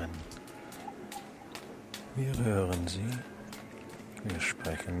kommunizieren. Wir hören sie, wir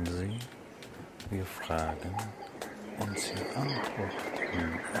sprechen sie, wir fragen und sie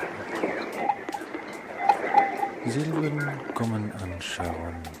antworten. Silben kommen an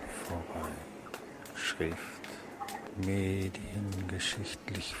Schauen vorbei. Schrift,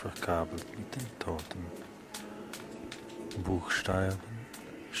 mediengeschichtlich verkabelt mit den Toten. Buchstaben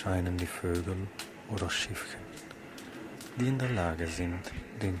scheinen die Vögel oder Schiffchen, die in der Lage sind,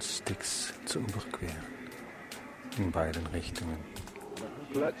 den Styx zu überqueren. In beiden Richtungen.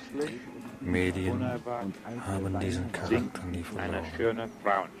 Medien haben diesen Charakter nie verloren.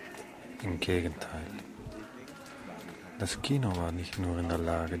 Im Gegenteil. Das Kino war nicht nur in der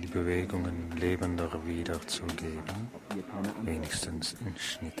Lage, die Bewegungen lebender wiederzugeben, wenigstens in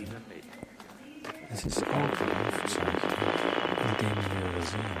Schnitten. Es ist auch aufgezeichnet, indem wir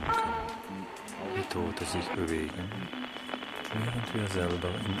sehen können, wie Tote sich bewegen, während wir selber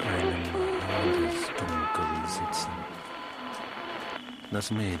in einem Hadesdunkel sitzen.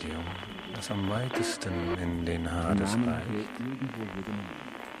 Das Medium, das am weitesten in den Hades reicht,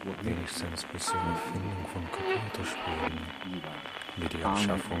 wenigstens bis zur Erfindung von Computerspielen, wie die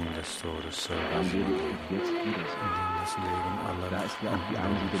Abschaffung des Todes realisieren, in dem das Leben aller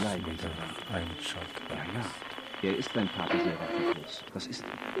endlos wieder einschaltbar ist. Er ist beim Vater sehr ratlos. Was ist er?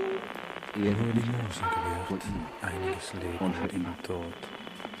 Nur die Musik wird einiges Leben im Tod,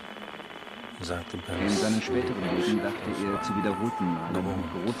 sagte Ben. In seinem späteren Leben dachte er zu wiederholten Malen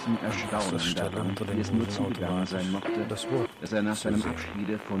mit großem Erstaunen daran, wie es nur zugegangen sein mochte, dass er nach seinem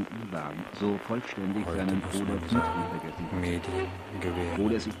Abschiede von Ivan so vollständig seinen Bruder Dmitri vergessen hatte,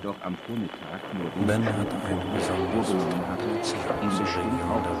 obwohl er sich doch am Vormittag nur Ben hat ein besonderes vorgenommen hatte, ihn bestimmt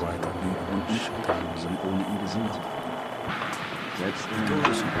aufzuhalten und nicht abzuhalten, ohne ihn gesehen zu haben. Selbst in den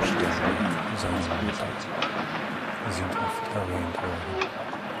Todesumständen seines Alltags sind oft erwähnt worden.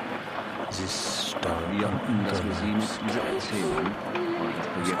 Sie starb wir hoffen, dass wir Sie mit dieser Erzählung und das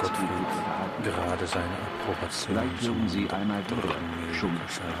Projekt Gottfried gerade seine Approbation vielleicht hören Sie einmal wieder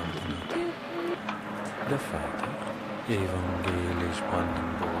erhalten hat. Der Vater,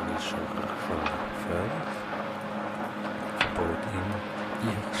 evangelisch-brandenburgischer Pfarrer, verbot ihm,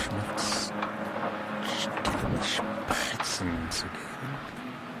 ihr schmerzstillende Spritzen zu geben.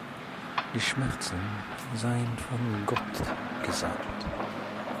 Die Schmerzen seien von Gott gesandt.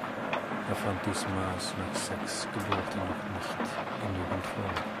 Er fand dies Maß nach 6 Geburten noch nicht genügend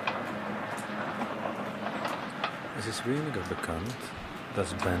vor. Es ist weniger bekannt,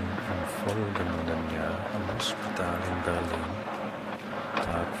 dass Ben im folgenden Jahr am Hospital in Berlin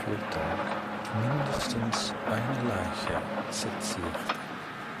Tag für Tag mindestens eine Leiche sezierte.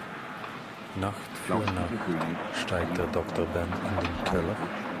 Nacht für Nacht steigt der Dr. Ben in den Keller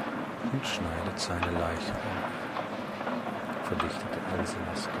und schneidet seine Leiche auf, verdichtete Else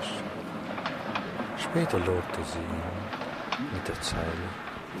Laskisch. Später lobte sie ihn mit der Zeile,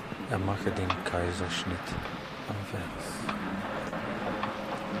 er mache den Kaiserschnitt am Vers.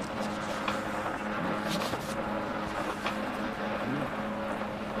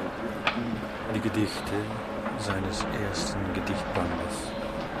 Gedichte seines ersten Gedichtbandes.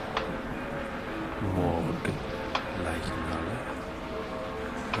 Morgen, Leichenhalle,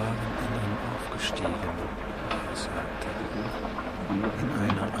 waren in ihm aufgestiegen, er sagte, in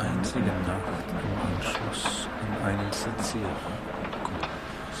einer einzigen Nacht im Anschluss an einen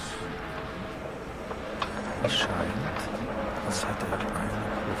Sezierer-Konkurs. Es scheint, als hätte er eine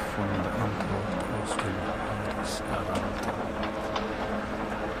profunde Antwort aus dem Hades erwartet.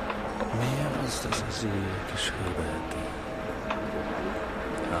 Mehr als dass er sie geschrieben hätte.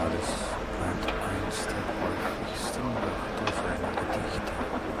 Hades bleibt eins der häufigsten Wörter seiner Gedichte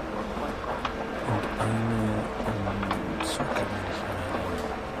und eine unzugängliche Region.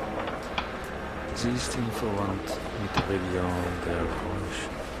 Sie ist ihm verwandt mit der Region der Räusche.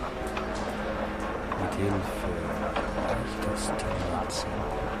 Mit Hilfe leichter Stimulation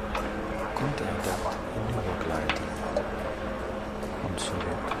konnte er dort hinübergleiten und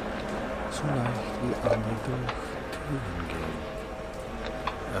zurück, so leicht wie andere durch Türen gehen.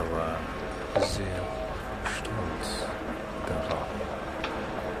 Er war sehr stolz darauf.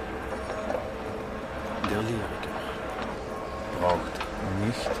 Der Lyriker braucht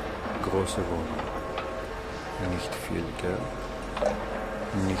nicht große Wohnungen, nicht viel Geld,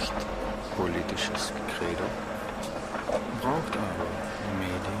 nicht politisches Credo, braucht aber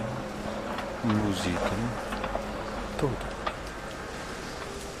Medien, Musiken, Tote.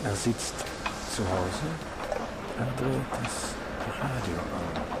 Er sitzt zu Hause, er dreht das Radio an,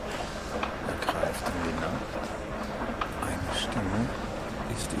 er greift in die Nacht, eine Stimme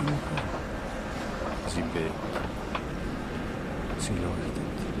ist ihm heim. Sie bebt, sie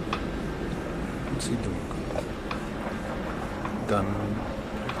leuchtet und sie dunkelt. Dann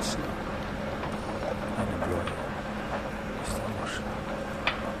bricht sie ab. Eine Bläue ist erloschen.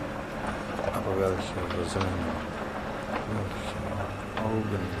 Aber welche Versöhnung, welche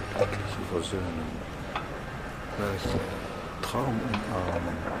augenblickliche Versöhnung, welche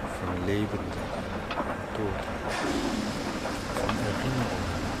Traumumarmung von Lebenden und Toten, von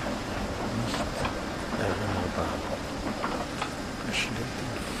Erinnerungen, nicht erinnerbar. Er schlägt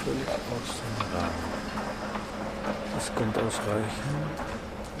ihn völlig aus dem Rahmen. Es kommt aus Reichen,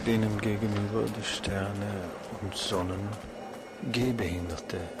 denen gegenüber die Sterne und Sonnen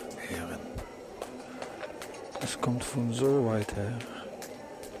Gehbehinderte wären. Es kommt von so weit her.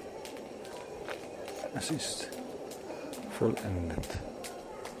 Es ist vollendet.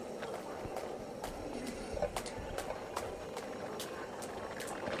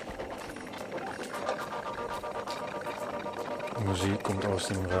 Musik kommt aus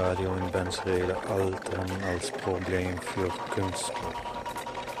dem Radio in Bensrede Altern als Problem für Künstler.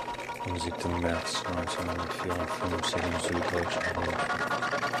 Am 7. März 1954 im Süddeutschen.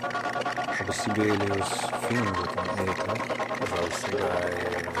 Aber Sibelius findet am Äther, als sie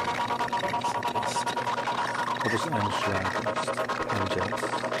ob es ein Schlag ist, ein Jazz,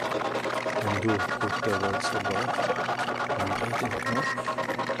 ein Durchbruch der Welt verbaut, man dreht ihn noch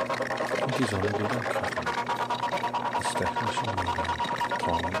und die Sonne wieder krachen. Das technische Medium,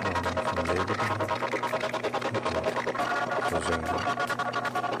 Traumarmen von Lebenden und Gott, Versöhnung.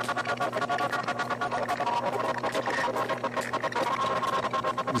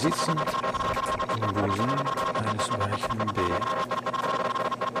 Sitzend im Busen eines weichen B,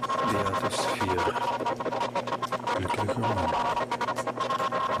 Beatus 4, glücklicher Mann,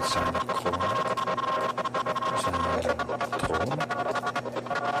 mit seiner Krone, seinem Thron,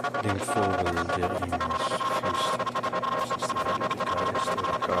 dem Vogel, der ihm was flüstert, das ist der heilige Geist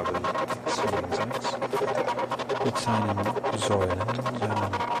oder Kabel Zielsatz, mit seinen Säulen,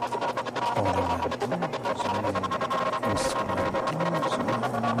 seinen Ornamenten, seinen Instrumenten,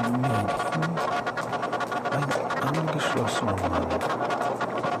 seinen Mädchen, ein angeschlossener Mann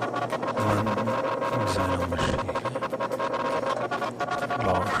in seiner Maschine,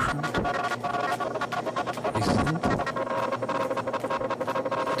 lauschend, wissend,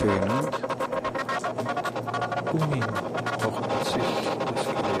 tönend, und ihn ordnet sich das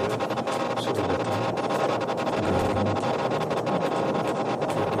Gewehr zu retten, gönnend,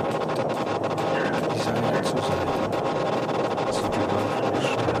 die Seite zu Seite, sie die Waffe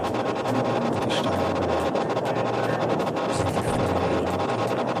schwer und die Steine bewegt, sie die Finger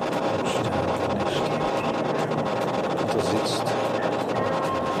und Sterne nicht und er sitzt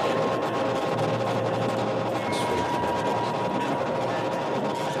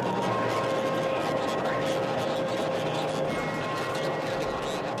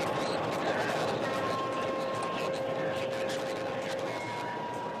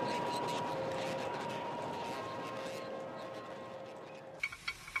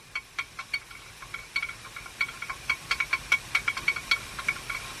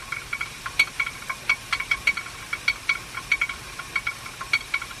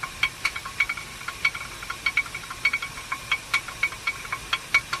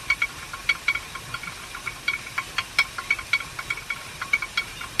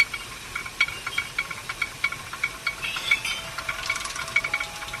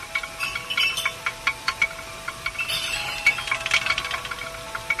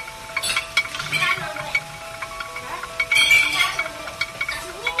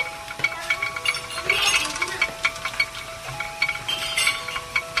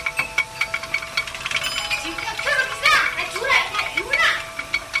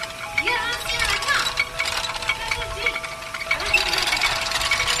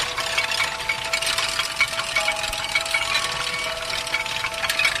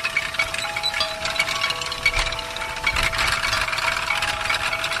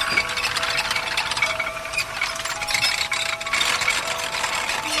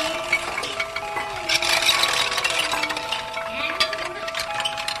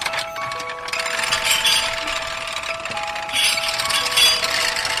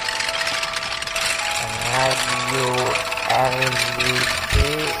Radio RWD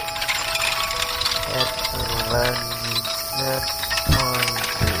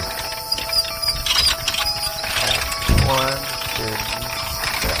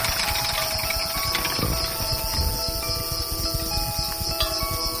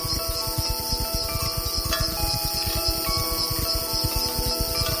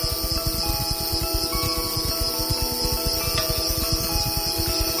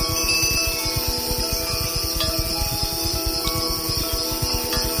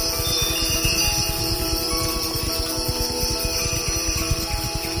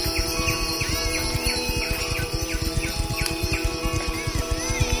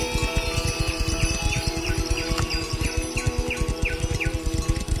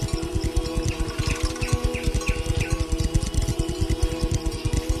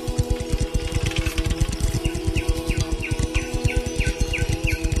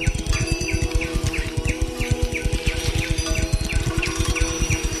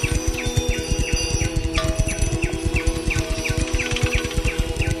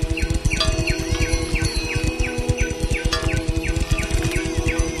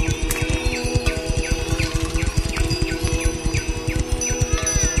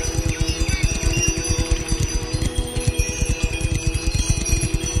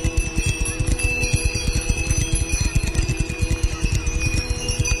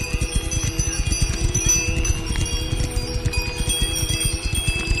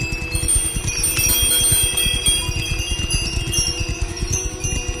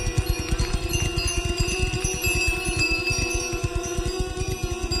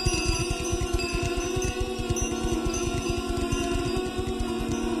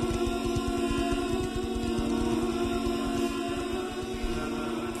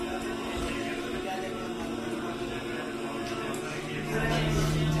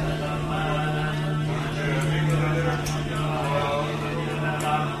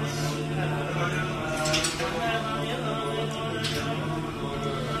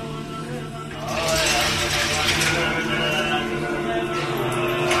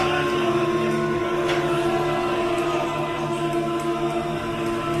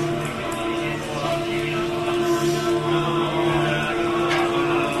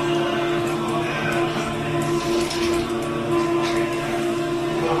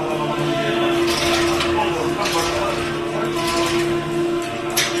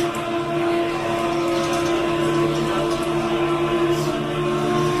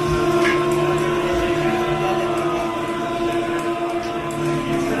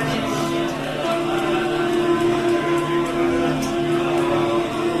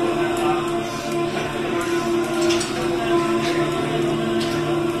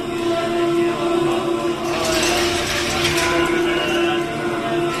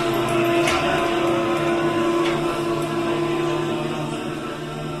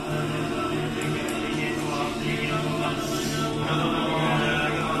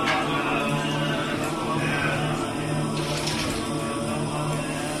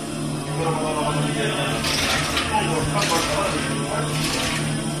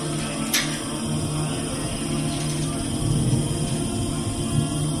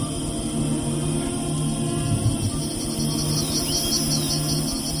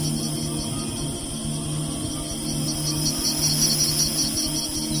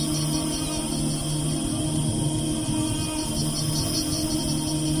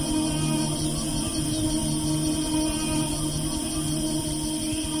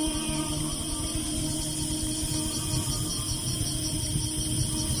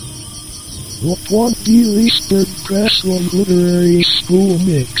The 20 Eastern Pressland Literary School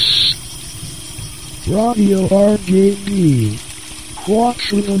Mix. Radio RGB.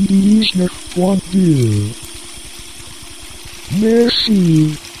 4.19.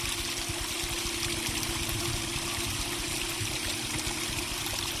 Merci.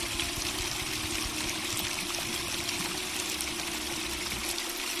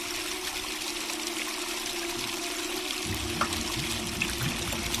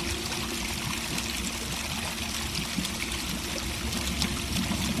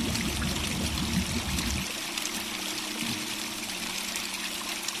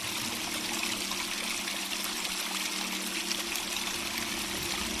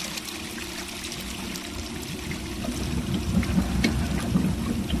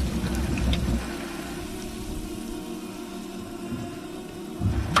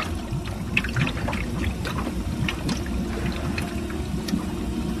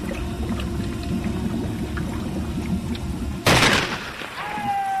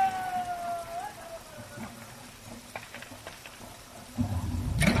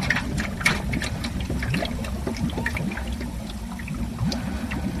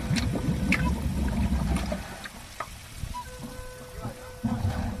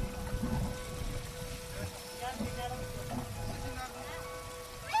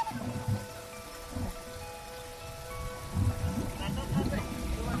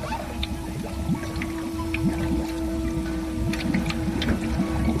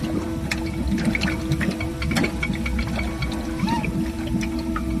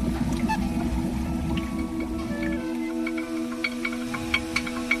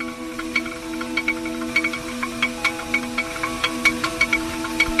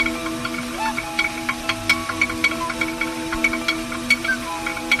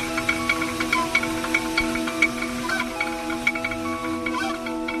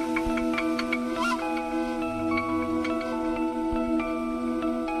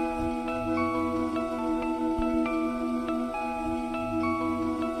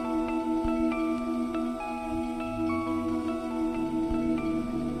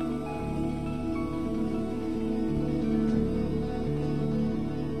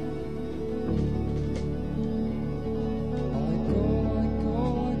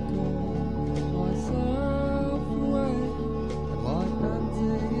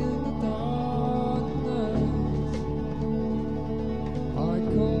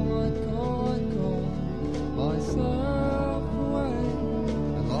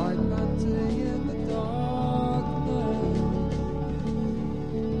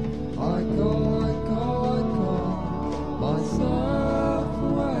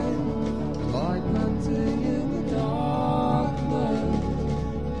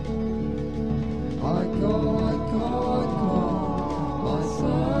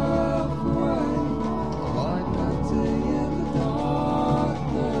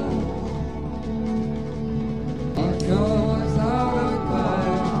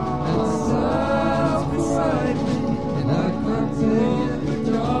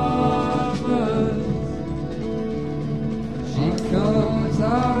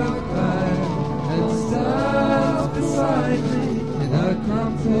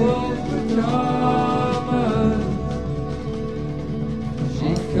 pajamas.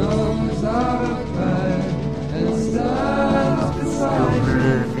 She comes out of bed and stands beside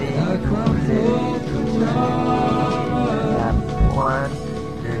me in her crumpled pajamas.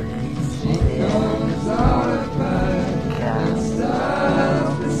 She comes out of bed and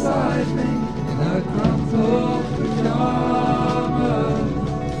stands beside me in her crumpled pajamas.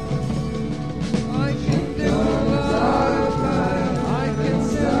 I can do out of bed, I can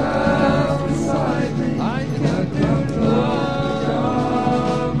stand beside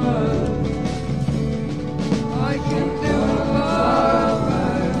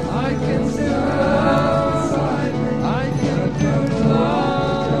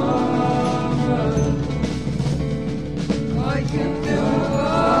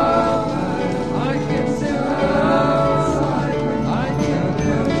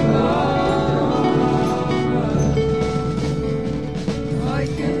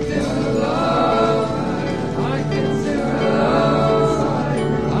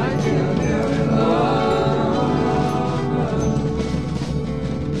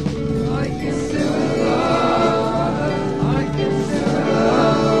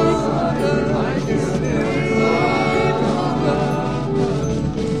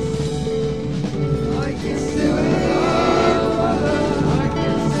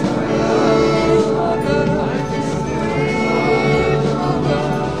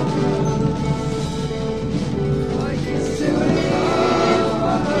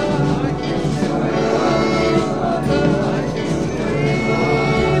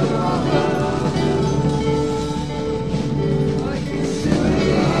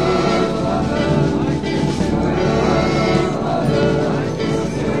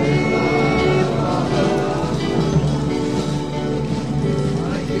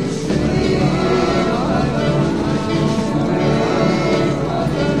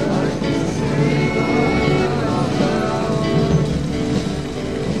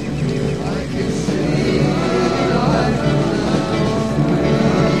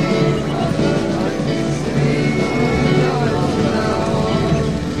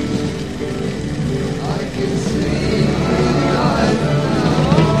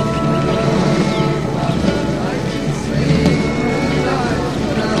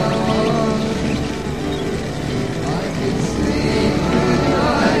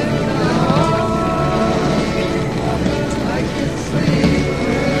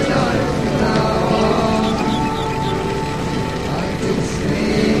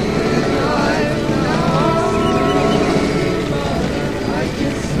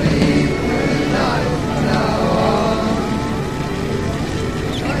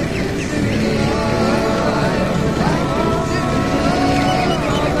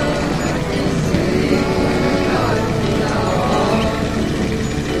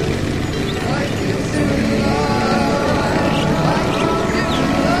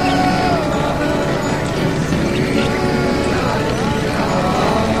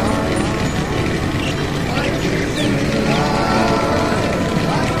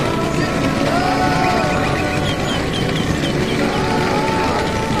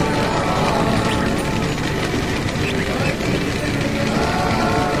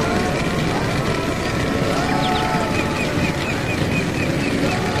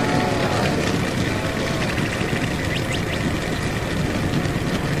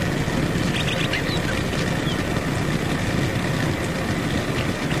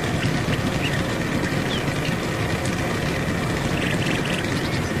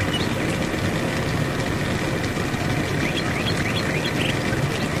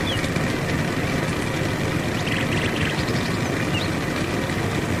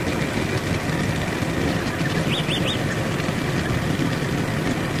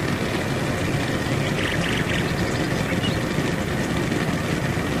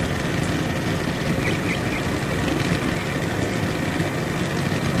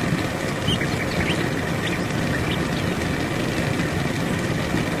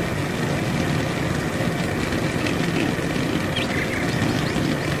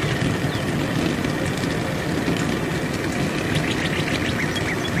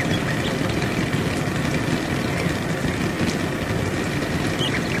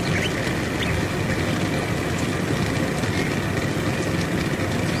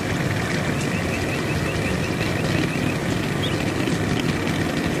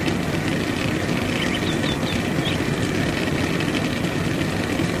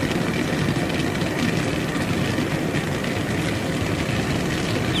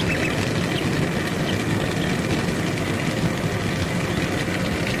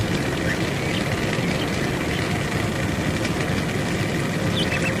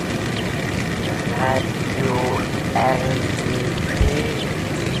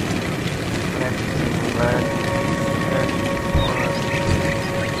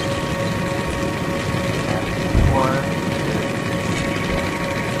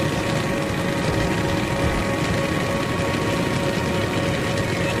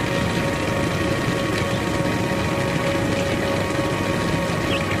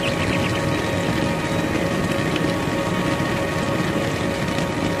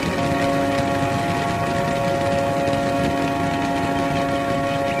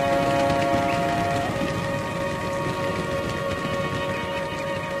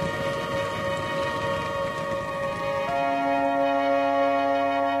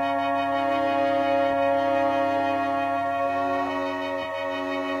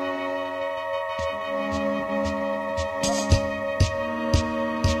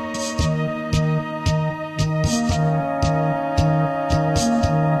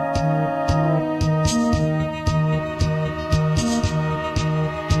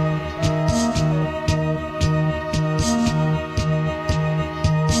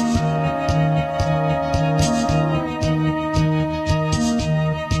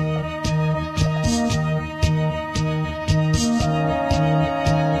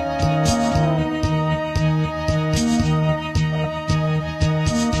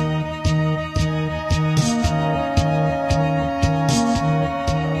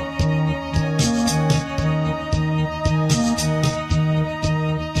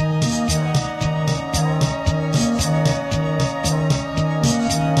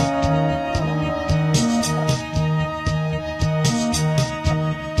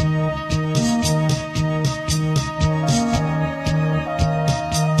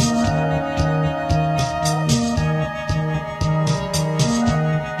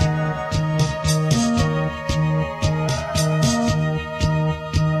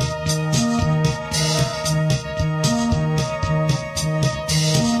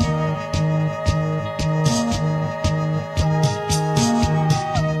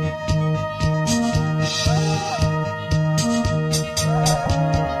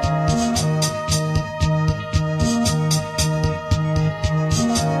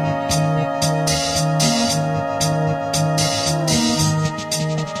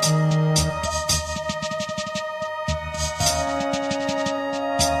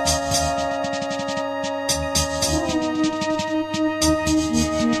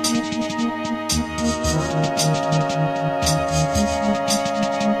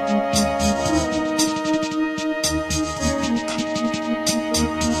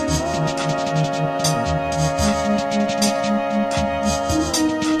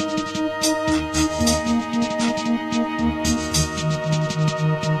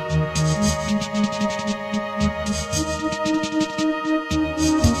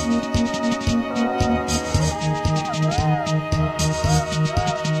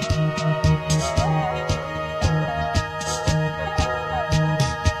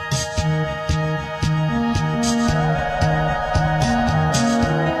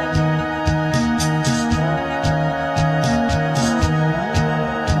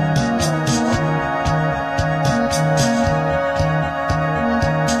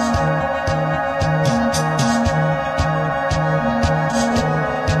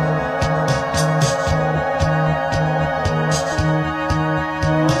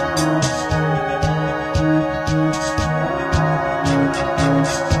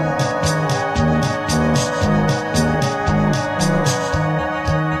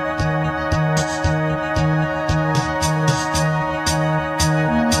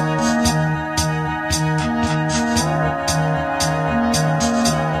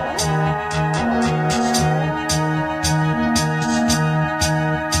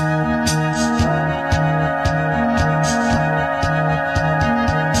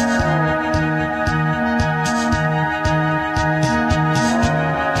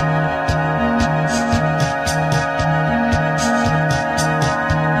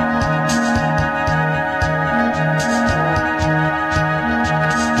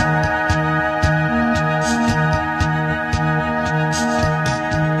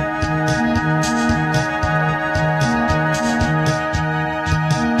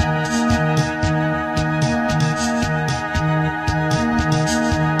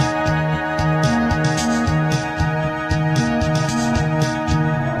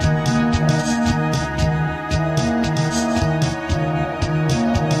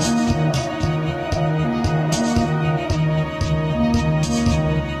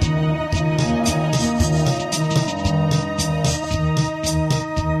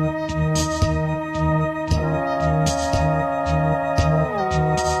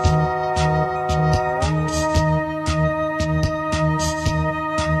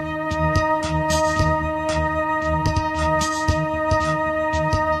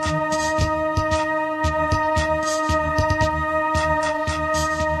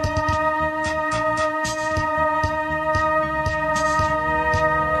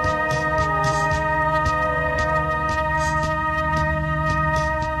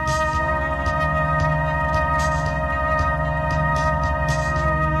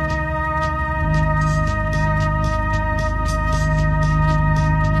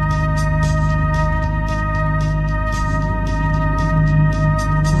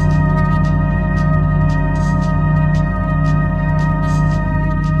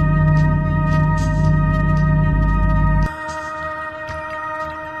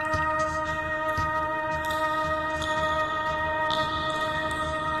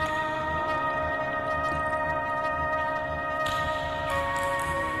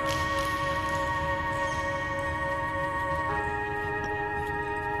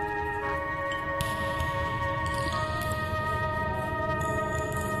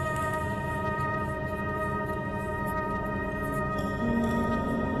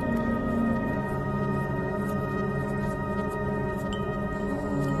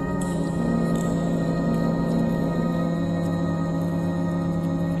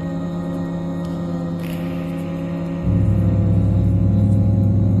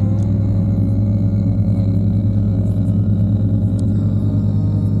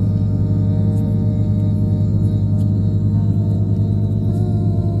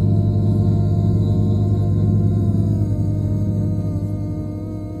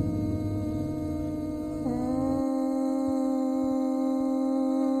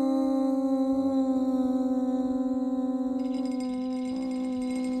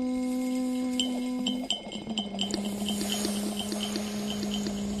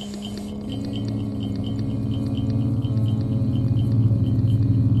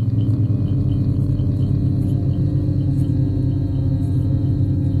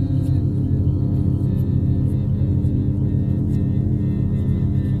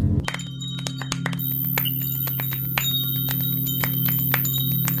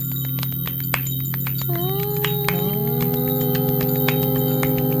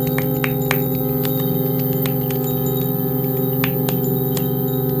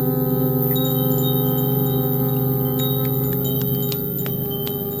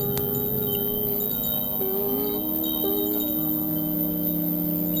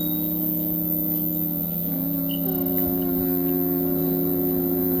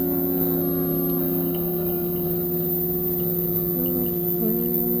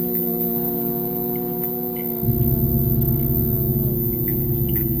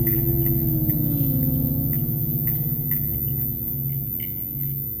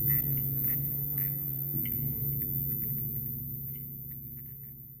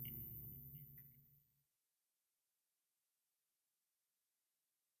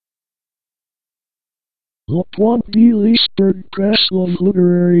The Pointe Leesburg Breslov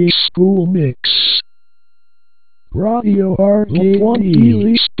Literary School Mix. Radio Arcade. The Pointe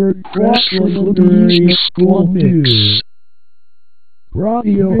Leesburg Breslov Literary School Mix.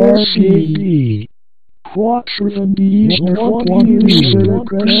 Radio Arcade. Quattro D's. The Pointe Leesburg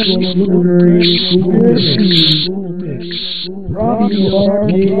Breslov Literary School Mix. Radio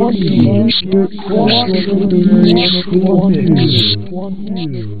Arcade. Quattro D's. School Mix.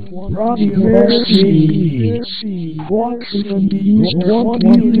 Radio Arcade. Quattro D's.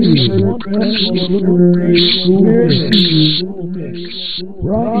 Literary School Mix.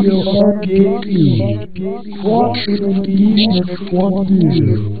 Radio Arcade. Quattro D's.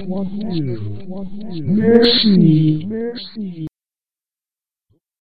 Merci.